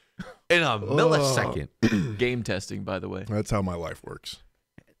 In a millisecond. Game testing, by the way. That's how my life works.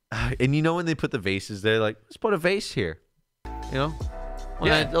 And you know when they put the vases there, like, let's put a vase here. You know? Well,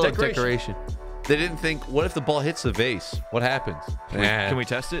 Yeah, look, decoration. They didn't think, what if the ball hits the vase? What happens? Can we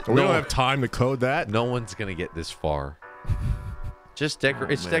test it? We don't have time to code that. No one's gonna get this far. Just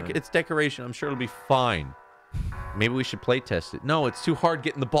it's decoration. I'm sure it'll be fine. Maybe we should play test it. No, it's too hard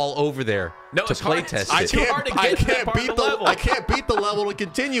getting the ball over there to it's play hard. test I it. can't- I to that can't part of beat the level. I can't beat the level to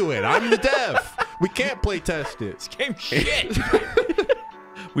continue it. I'm the dev. We can't play test it. This game shit.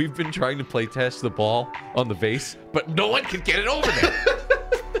 We've been trying to play test the ball on the vase, but no one can get it over there.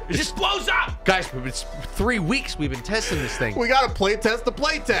 It just blows up. Guys, it's 3 weeks we've been testing this thing. We gotta play test the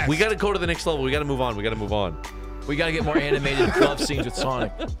play test. We gotta go to the next level. We gotta move on. We gotta move on. We gotta get more animated glove scenes with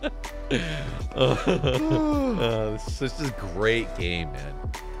Sonic. This is a great game, man.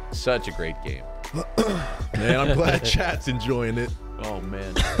 Such a great game. Man, I'm glad chat's enjoying it. Oh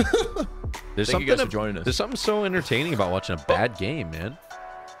man. There's Thank you guys for joining us. There's something so entertaining about watching a bad game, man.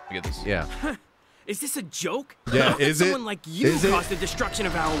 Look at this. Yeah. Is this a joke? Yeah, How could is it? someone like you Is it? cause the destruction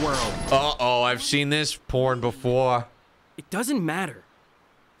of our world? Uh-oh, I've seen this porn before. It doesn't matter.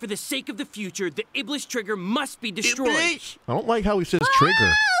 For the sake of the future, the Iblis trigger must be destroyed. I don't like how he says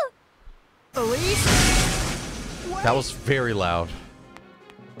trigger. Elise? That was very loud.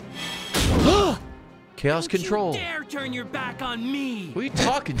 Chaos Don't control. You dare turn your back on me. Who are you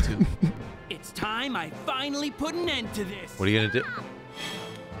talking to? It's time I finally put an end to this. What are you gonna do?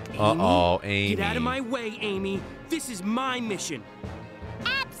 Uh-oh, Amy. Get out of my way, Amy. This is my mission.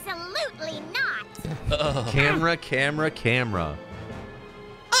 Absolutely not. Camera, camera, camera.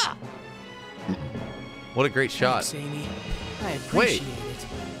 What a great shot. Thanks, Amy. I Wait. appreciate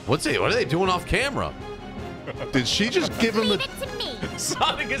it. What are they doing off camera? Did she just give him Leave the... it to me.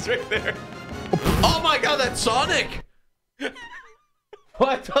 Sonic is right there. Oh my god, that's Sonic!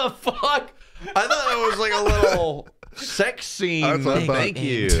 What the fuck? I thought it was like a little sex scene. I thought about- Thank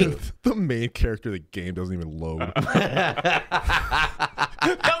you. The main character of the game doesn't even load.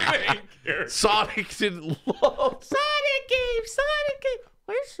 Sonic didn't load. Sonic game, Sonic game.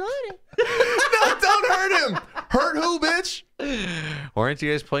 Where's Sonic? No, don't hurt him! Hurt who, bitch? Why aren't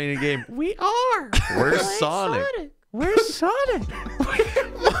you guys playing a game? We are. Where's Sonic? Where's Sonic?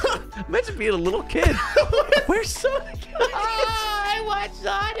 Imagine being a little kid. Where's Sonic? I want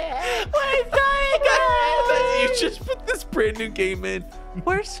Sonic. Where's Sonic? You just put this brand new game in.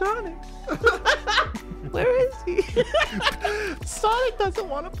 Where's Sonic? Where is he? Sonic doesn't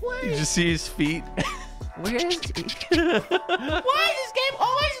want to You play. just see his feet. Where is he? Why is this game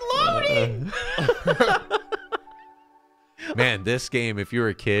always loading? Man, this game, if you were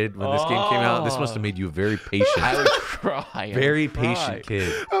a kid when this game came out, this must have made you a very patient, I would cry. very patient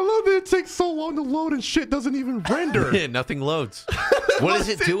kid. I love that it takes so long to load and shit doesn't even render. Yeah, nothing loads. What is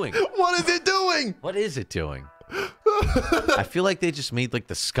it doing? What is it doing? What is it doing? I feel like they just made like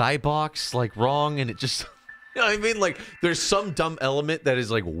the skybox like wrong, and it just. You know what I mean? Like, there's some dumb element that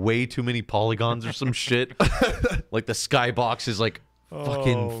is like way too many polygons or some shit. Like the skybox is like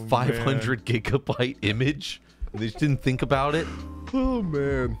fucking 500 gigabyte image. They just didn't think about it. Oh,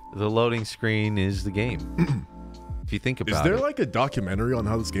 man. The loading screen is the game. If you think about it. Is there like a documentary on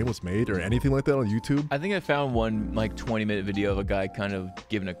how this game was made or anything like that on YouTube? I think I found one like 20-minute video of a guy kind of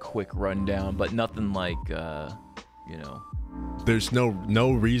giving a quick rundown, but nothing like, you know. There's no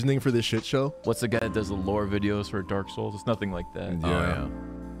reasoning for this shit show? What's the guy that does the lore videos for Dark Souls? It's nothing like that. Yeah.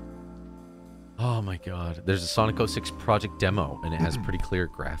 Oh my god. There's a Sonic 06 project demo, and it has pretty clear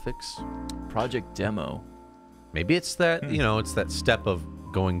graphics. Project demo. Maybe it's that, you know, it's that step of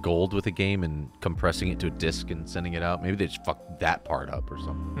going gold with a game and compressing it to a disc and sending it out. Maybe they just fucked that part up or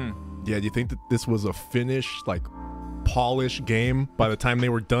something. Yeah, do you think that this was a finished, like, polished game by the time they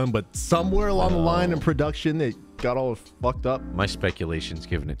were done, but somewhere along the line in production, it got all fucked up? My speculation's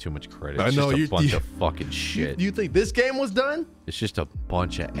giving it too much credit. I It's know, just a you- bunch you- of fucking shit. You think this game was done? It's just a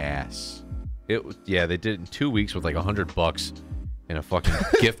bunch of ass. Yeah, they did it in 2 weeks with like $100 and a fucking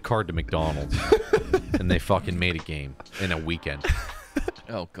gift card to McDonald's. And they fucking made a game in a weekend.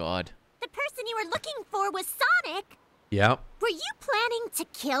 Oh, God. The person you were looking for was Sonic. Yeah, Were you planning to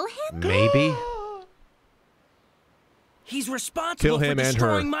kill him? maybe. He's responsible Kill for him and her.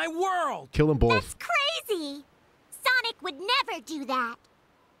 destroying my world. Kill them both. That's crazy. Sonic would never do that.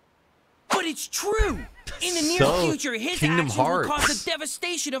 But it's true. In the near So, future, his Kingdom actions will Hearts. cause the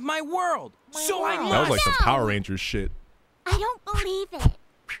devastation of my world. So I That must. was like some No. Power Rangers shit. I don't believe it.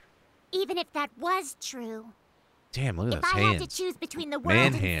 Even if that was true. Damn, look at If those I had to hands. choose between the world Man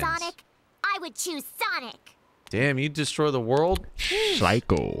and hands. Sonic, I would choose Sonic. Damn, you destroy the world?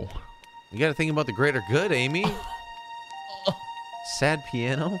 Psycho. You gotta think about the greater good, Amy. Sad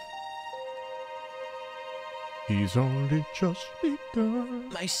piano. He's only just begun.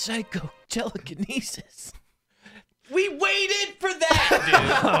 My psycho telekinesis. We waited for that.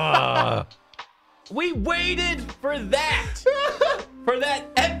 that, dude. We waited for that. For that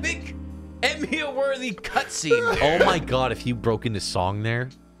epic, Emmy-worthy cutscene. Oh my god, if you broke into song there,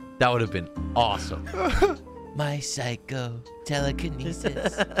 that would have been awesome. My psycho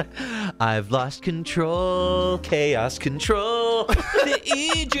telekinesis. I've lost control, chaos control. The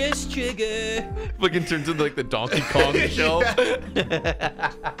Idris trigger. Fucking turns into like the Donkey Kong show.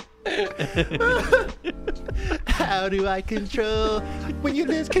 How do I control when you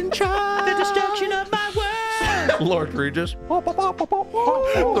lose control? The destruction of my world. Lord Regis.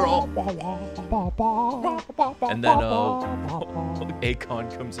 They're all. And then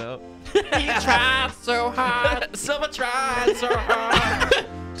Akon comes out. He tried so hard. Someone tried so hard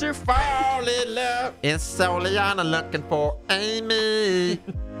to fall in love. It's Soliana looking for Amy.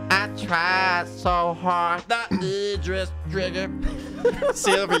 I tried so hard. The Idris trigger.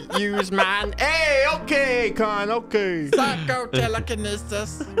 Sylvie, use mine. Hey, okay, Con, okay. Psycho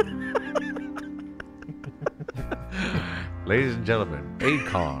telekinesis. Ladies and gentlemen,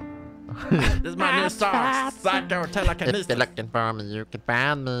 Akon. This is my new song. Psycho If telekinesis. you're looking for me, you can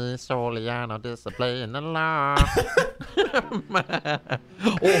find me. Soliana displaying the law.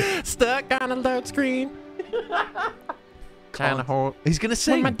 Stuck on a load screen. Trying to hold He's gonna my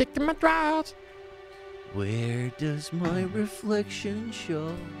sing. dick in my drawers. Where does my reflection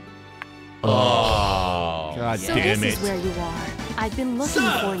show? Oh, God So damn this it. is where you are. I've been looking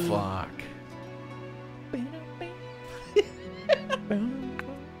for you. fuck.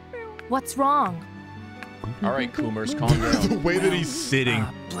 What's wrong? All right, Coomers, calm The down. way that he's sitting.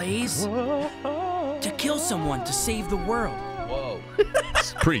 Blaze? To kill someone to save the world. Whoa.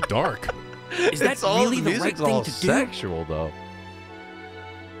 It's pretty dark. Is that really the right thing to do? Sexual though.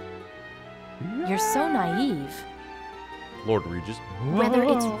 You're so naive. Lord Regis. Whether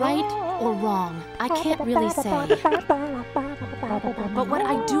it's right or wrong, I can't really say. But what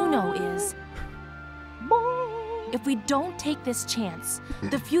I do know is, if we don't take this chance,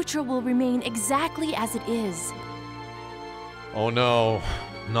 the future will remain exactly as it is. Oh no,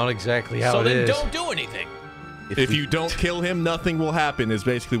 not exactly how So it then is. don't do anything. If you don't kill him, nothing will happen, is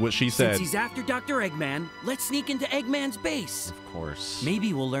basically what she said. Since he's after Dr. Eggman, let's sneak into Eggman's base. Of course.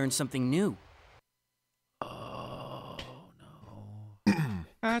 Maybe we'll learn something new.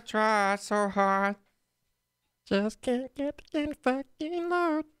 I tried so hard. Just can't get any fucking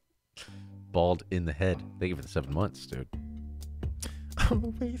load. Bald in the head. Thank you for the 7 months, dude.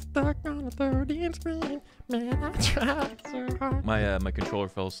 Always stuck on a 30-inch screen. Man, I tried so hard. My controller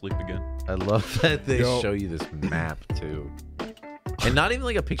fell asleep again. I love that they Yo. show you this map too. And not even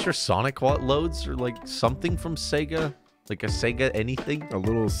like a picture of Sonic while it loads or like something from Sega. Like a Sega anything. A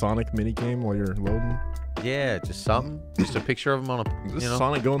little Sonic mini game while you're loading. Yeah, just something. Just a picture of him on a, Is this you know,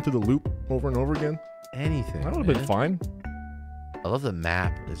 Sonic going through the loop over and over again? anything. That would have been man. fine. I love the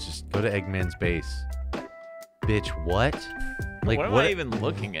map. It's just go to Eggman's base. Bitch, what? Like what am I even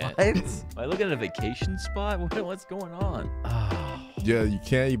looking at? What? Am I looking at a vacation spot? What's going on? Oh, Yeah, you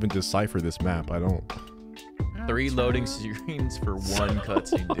can't even decipher this map. I don't. 3 loading screens for 1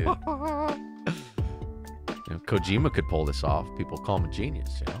 cutscene, dude. you know, Kojima could pull this off. People call him a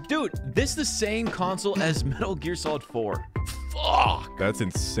genius, you know? Dude, this the same console as Metal Gear Solid 4. Fuck! That's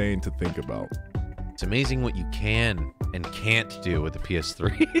insane to think about. It's amazing what you can and can't do with the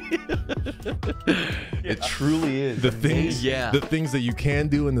PS3. It truly is. The things, Yeah. the things that you can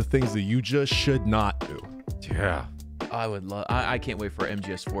do and the things that you just should not do. Yeah. I would love. I can't wait for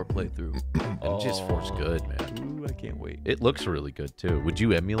MGS4 playthrough. MGS4's good, man. Ooh, I can't wait. It looks really good, too. Would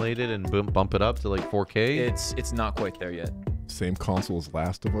you emulate it and bump it up to like 4K? It's not quite there yet. Same console as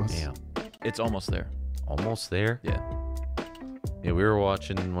Last of Us. Damn. It's almost there. Almost there? Yeah. Yeah, we were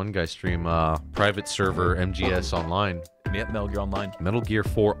watching one guy stream private server MGS Online. Yep, Metal Gear Online. Metal Gear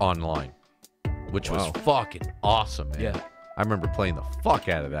 4 Online, which was Wow. fucking awesome, man. Yeah. I remember playing the fuck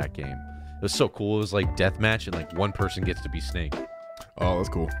out of that game. It was so cool. It was like deathmatch and like one person gets to be Snake. Oh, that's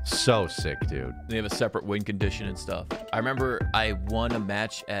cool. So sick, dude. They have a separate win condition and stuff. I remember I won a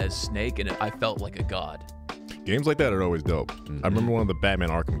match as Snake, and I felt like a god. Games like that are always dope. I remember one of the Batman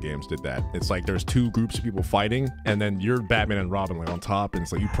Arkham games did that. It's like there's 2 groups of people fighting, and then you're Batman and Robin like on top, and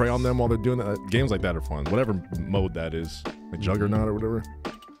it's like you prey on them while they're doing that. Games like that are fun. Whatever mode that is, like Juggernaut or whatever.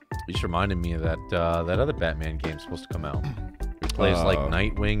 You just reminded me of that that other Batman game supposed to come out. It plays like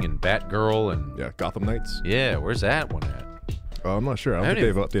Nightwing and Batgirl and Yeah, Gotham Knights. yeah. Where's that one at? I'm not sure. I don't I think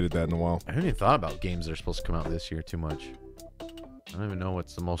they've don't updated that in a while. I haven't even thought about games that are supposed to come out this year too much. I don't even know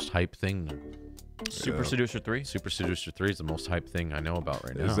what's the most hype thing. Super Seducer 3? Super Seducer 3 is the most hype thing I know about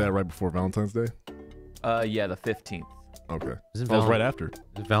right now. Is that right before Valentine's Day? Yeah, the 15th. Okay. Isn't That was right after.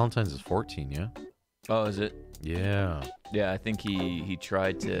 Valentine's is 14, yeah? Oh, is it? Yeah. Yeah, I think he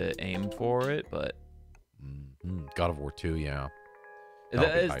tried to aim for it, but God of War 2, yeah.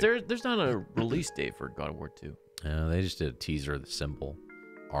 There's not a release date for God of War 2. They just did a teaser of the symbol.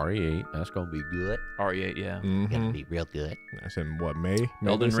 RE8, that's going to be good. RE8, yeah. Gonna be real good. That's in what, May?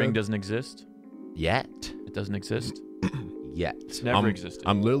 Elden Ring doesn't exist. Yet. It doesn't exist. Yet. It's never existed.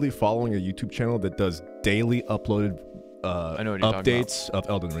 I'm literally following a YouTube channel that does daily uploaded I know what you're updates of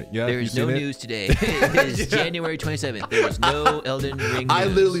Elden Ring. Yeah, there is no news today. It is January 27th. There is no Elden Ring news. I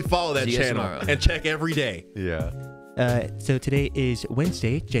literally follow that See you channel tomorrow. and check every day. Yeah. So today is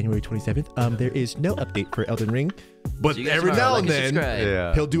Wednesday, January 27th. There is no update for Elden Ring. But See you guys every tomorrow. now Like and and then,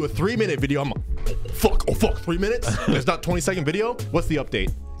 subscribe. he'll do a 3-minute video. I'm like, oh fuck, 3 minutes? It's not 20-second video? What's the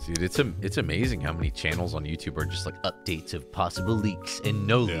update? Dude, it's amazing how many channels on YouTube are just like updates of possible leaks and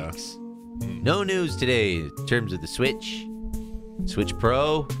no leaks. No news today in terms of the Switch. Switch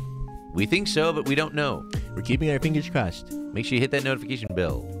Pro. We think so, but we don't know. We're keeping our fingers crossed. Make sure you hit that notification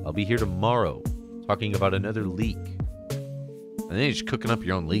bell. I'll be here tomorrow talking about another leak. And then you're just cooking up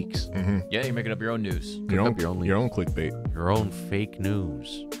your own leaks. Yeah, you're making up your own news. Your own leaks. clickbait. Your own fake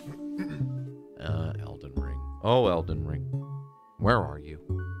news. Elden Ring. Oh, Elden Ring. Where are you?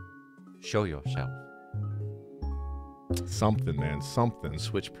 Show yourself. Something, man. Something.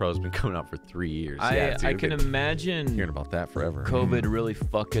 Switch Pro's been coming out for 3 years. I can imagine hearing about that forever. COVID really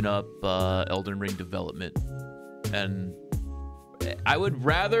fucking up Elden Ring development. And I would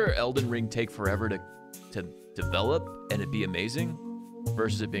rather Elden Ring take forever to develop and it be amazing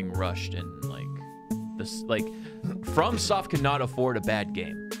versus it being rushed and like this. Like FromSoft cannot afford a bad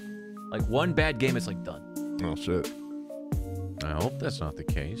game. Like one bad game, it's like done. Oh shit. I hope that's not the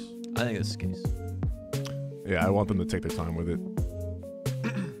case. I think that's the case. Yeah, I want them to take their time with it.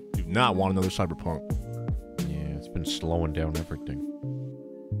 Do not want another Cyberpunk. Yeah, it's been slowing down everything.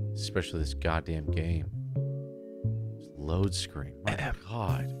 Especially this goddamn game. This load screen. My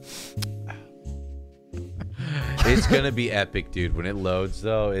God. It's gonna be epic, dude. When it loads,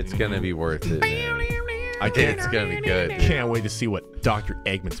 though, it's gonna be worth it, man. It's gonna be good. Can't wait to see what Dr.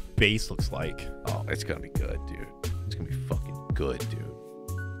 Eggman's base looks like. Oh, it's gonna be good, dude. It's gonna be fucking good, dude.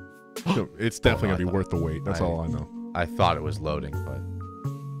 It's definitely gonna be worth the wait. That's all I know. I thought it was loading, but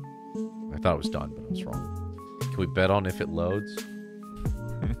I thought it was done, but I was wrong. Can we bet on if it loads?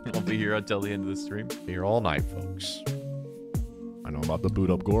 I'll be here until the end of the stream. Be here all night, folks. I know I'm about to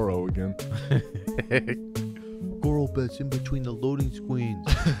boot up Goro again. Goro bets in between the loading screens.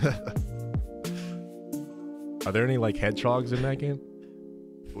 Are there any like hedgehogs in that game?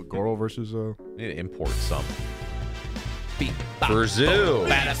 With Goro versus Need to import some. Brazil.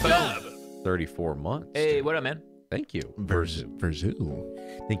 34 months. Hey, what up, man? Thank you. Verzu.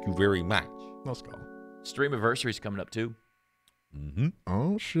 Thank you very much. Let's go. Stream anniversary's coming up too.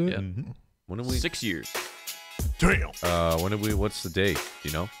 Oh shit. Yeah. When did we? 6 years. Damn. When did we? What's the date? Do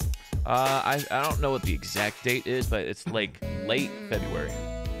you know? I don't know what the exact date is, but it's like late February.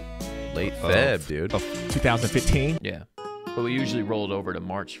 Late Feb, dude. Of 2015. Yeah, but we usually roll it over to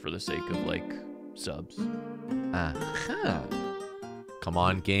March for the sake of like subs. Come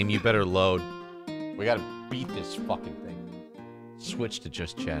on, game. You better load. We gotta beat this fucking thing. Switch to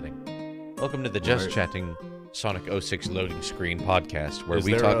Just Chatting. Welcome to the Just Chatting Sonic 06 loading screen podcast, where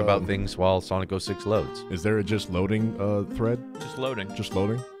we talk about things while Sonic 06 loads. Is there a just loading thread? Just loading. Just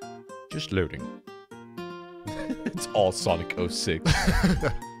loading? Just loading. It's all Sonic 06.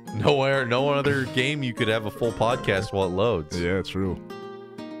 No other game you could have a full podcast while it loads. Yeah, true.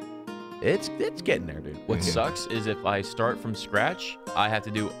 It's getting there, dude. What sucks is if I start from scratch, I have to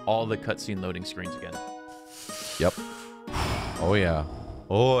do all the cutscene loading screens again. Yep. Oh yeah.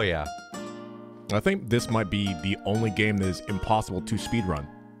 Oh yeah. I think this might be the only game that is impossible to speedrun.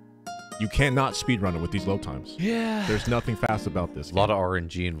 You cannot speedrun it with these load times. Yeah. There's nothing fast about this. A lot of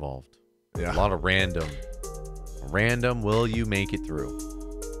RNG involved. Yeah. A lot of random. Random, will you make it through?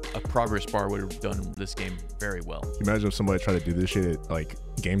 A progress bar would have done this game very well. Can you imagine if somebody tried to do this shit at, like,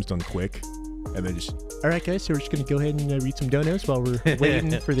 games done quick, and then just... All right, guys, so we're just going to go ahead and read some donos while we're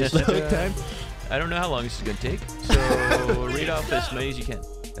waiting for this load time. I don't know how long this is going to take, so read off as many as you can.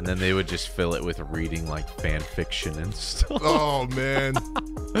 And then they would just fill it with reading, like, fan fiction and stuff. Oh, man.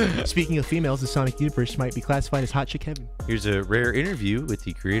 Speaking of females, the Sonic universe might be classified as hot chick heaven. Here's a rare interview with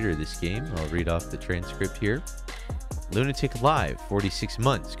the creator of this game. I'll read off the transcript here. Lunatic Live, 46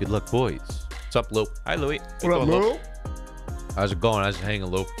 months. Good luck, boys. What's up, Lou? Hi, Louie. What up, Lou? How's it going? How's it hanging,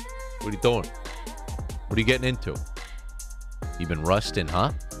 Lou? What are you doing? What are you getting into? You been rusting,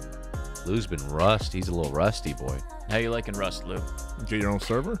 huh? Lou's been rust. He's a little rusty, boy. How you liking Rust, Lou? Get your own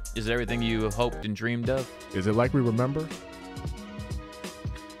server? Is it everything you hoped and dreamed of? Is it like we remember?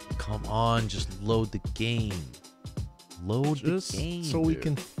 Come on, just load the game. Load Just the game. so we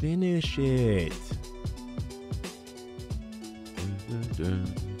can finish it.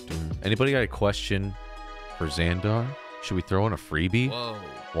 Anybody got a question for Xandar? Should we throw in a freebie Whoa.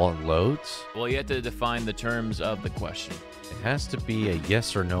 while it loads? Well, you have to define the terms of the question. It has to be a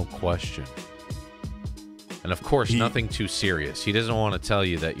yes or no question. And of course, nothing too serious. He doesn't want to tell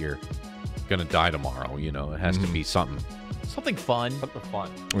you that you're going to die tomorrow. You know, it has to be something fun. Something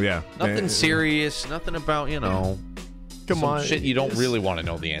fun. Yeah. Nothing serious. Nothing about, you know, Come some on. shit you don't really want to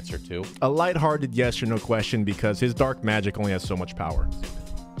know the answer to. A lighthearted yes or no question because his dark magic only has so much power.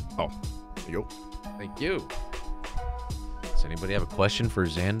 Oh, there you go. Thank you. Does anybody have a question for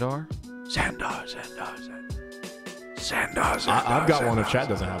Xandar? Xandar. I've got one if Chad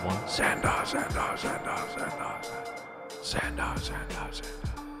doesn't have one. Xandar.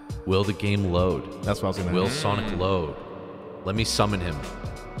 Will the game load? That's what I was gonna. Will Sonic load? Let me summon him.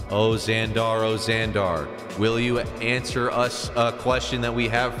 Oh Xandar, will you answer us a question that we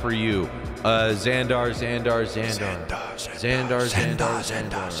have for you? Xandar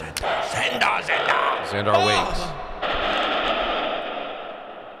waits.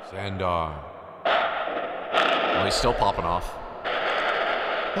 Xandar. Oh, he's still popping off.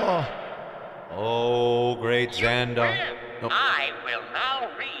 Oh, great Xandar. I will now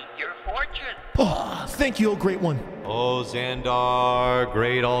read your fortune. Oh, thank you, oh great one. Oh, Xandar,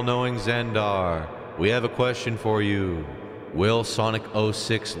 great all-knowing Xandar. We have a question for you. Will Sonic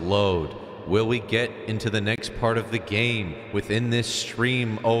 06 load? Will we get into the next part of the game within this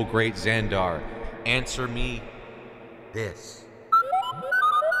stream, oh great Xandar? Answer me this.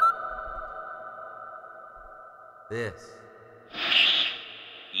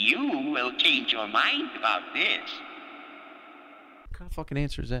 You will change your mind about this. What kind of fucking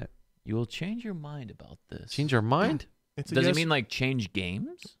answer is that? You will change your mind about this. Change our mind? It's a Does yes, it mean like change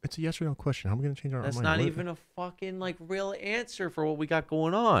games? It's a yes or no question. How are we gonna change our That's mind? not What- even a fucking like real answer for what we got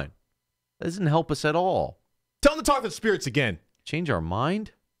going on. That doesn't help us at all. Tell them to talk to the spirits again. Change our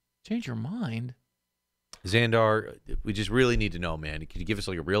mind? Change your mind? Xandar, we just really need to know, man. Can you give us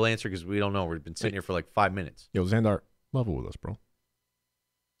like a real answer? Because we don't know. We've been sitting here for like 5 minutes. Yo, Xandar, level with us, bro.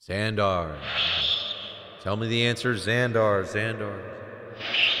 Xandar. Tell me the answer, Xandar.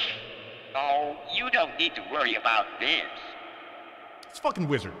 Oh, you don't need to worry about this. It's fucking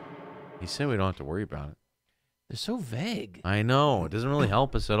wizard. He said we don't have to worry about it. They're so vague. I know. It doesn't really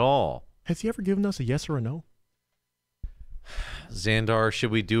help us at all. Has he ever given us a yes or a no? Xandar, should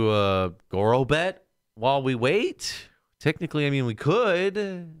we do a Goro bet while we wait? Technically, I mean, we could.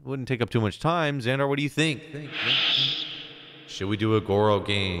 Wouldn't take up too much time. Xandar, what do you think? Should we do a Goro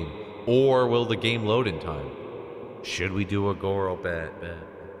game? Or will the game load in time? Should we do a Goro bet?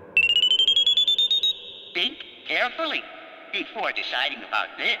 Think carefully before deciding about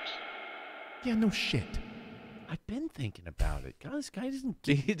this. Yeah, no shit. I've been thinking about it. God, this guy doesn't.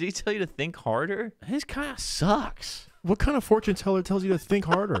 Did he tell you to think harder? His kind of sucks. What kind of fortune teller tells you to think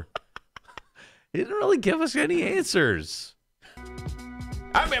harder? He didn't really give us any answers.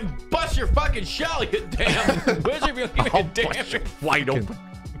 I mean, bust your fucking shell, you damn wizard! You give me a damn Wide open.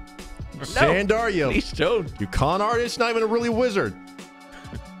 Xandar, you. Please don't. You con artist, not even a really wizard.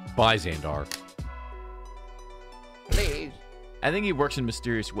 Bye, Xandar. Please. I think he works in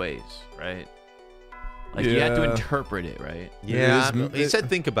mysterious ways, right? Like you have to Yeah. interpret it, right? Yeah, It is- he said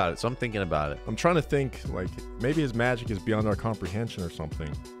think about it, so I'm thinking about it. I'm trying to think, like, maybe his magic is beyond our comprehension or something.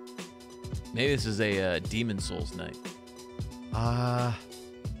 Maybe this is a Demon Souls night.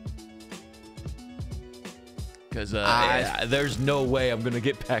 Because there's no way I'm going to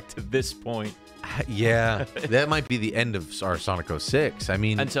get back to this point Yeah, that might be the end of our Sonic 06. I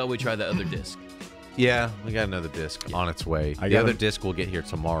mean, until we try the other disc. yeah, we got another disc on its way. I The got other a- disc will get here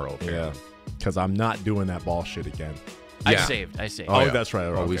tomorrow. Yeah. Because I'm not doing that ball shit again. I Yeah. saved. Oh, yeah. that's right.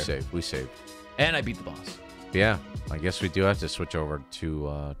 Oh, we okay. saved. And I beat the boss. Yeah, I guess we do have to switch over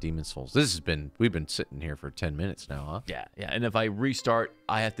to Demon Souls. We've been sitting here for 10 minutes now, huh? Yeah. And if I restart,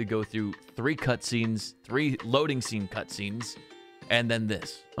 I have to go through 3 cutscenes, 3 loading scene cutscenes, and then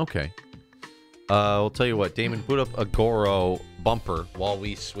this. Okay. I'll tell you what, Damon, put up a Goro bumper while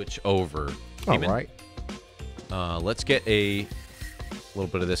we switch over. All Damon, right. let's get a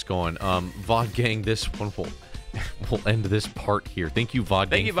little bit of this going. VOD Gang, this one we'll end this part here. Thank you, VOD Gang,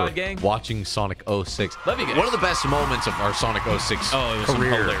 Thank you, VOD for Gang. watching Sonic 06. Love you guys. One of the best moments of our Sonic 06 Oh, it was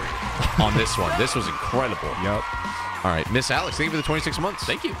career hilarious. on this one. This was incredible. Yep. All right, Miss Alex, thank you for the 26 months.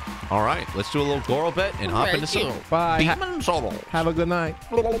 Thank you. All right, let's do a little Goro bet and hop into some Bye. Demon Souls. Have a good night.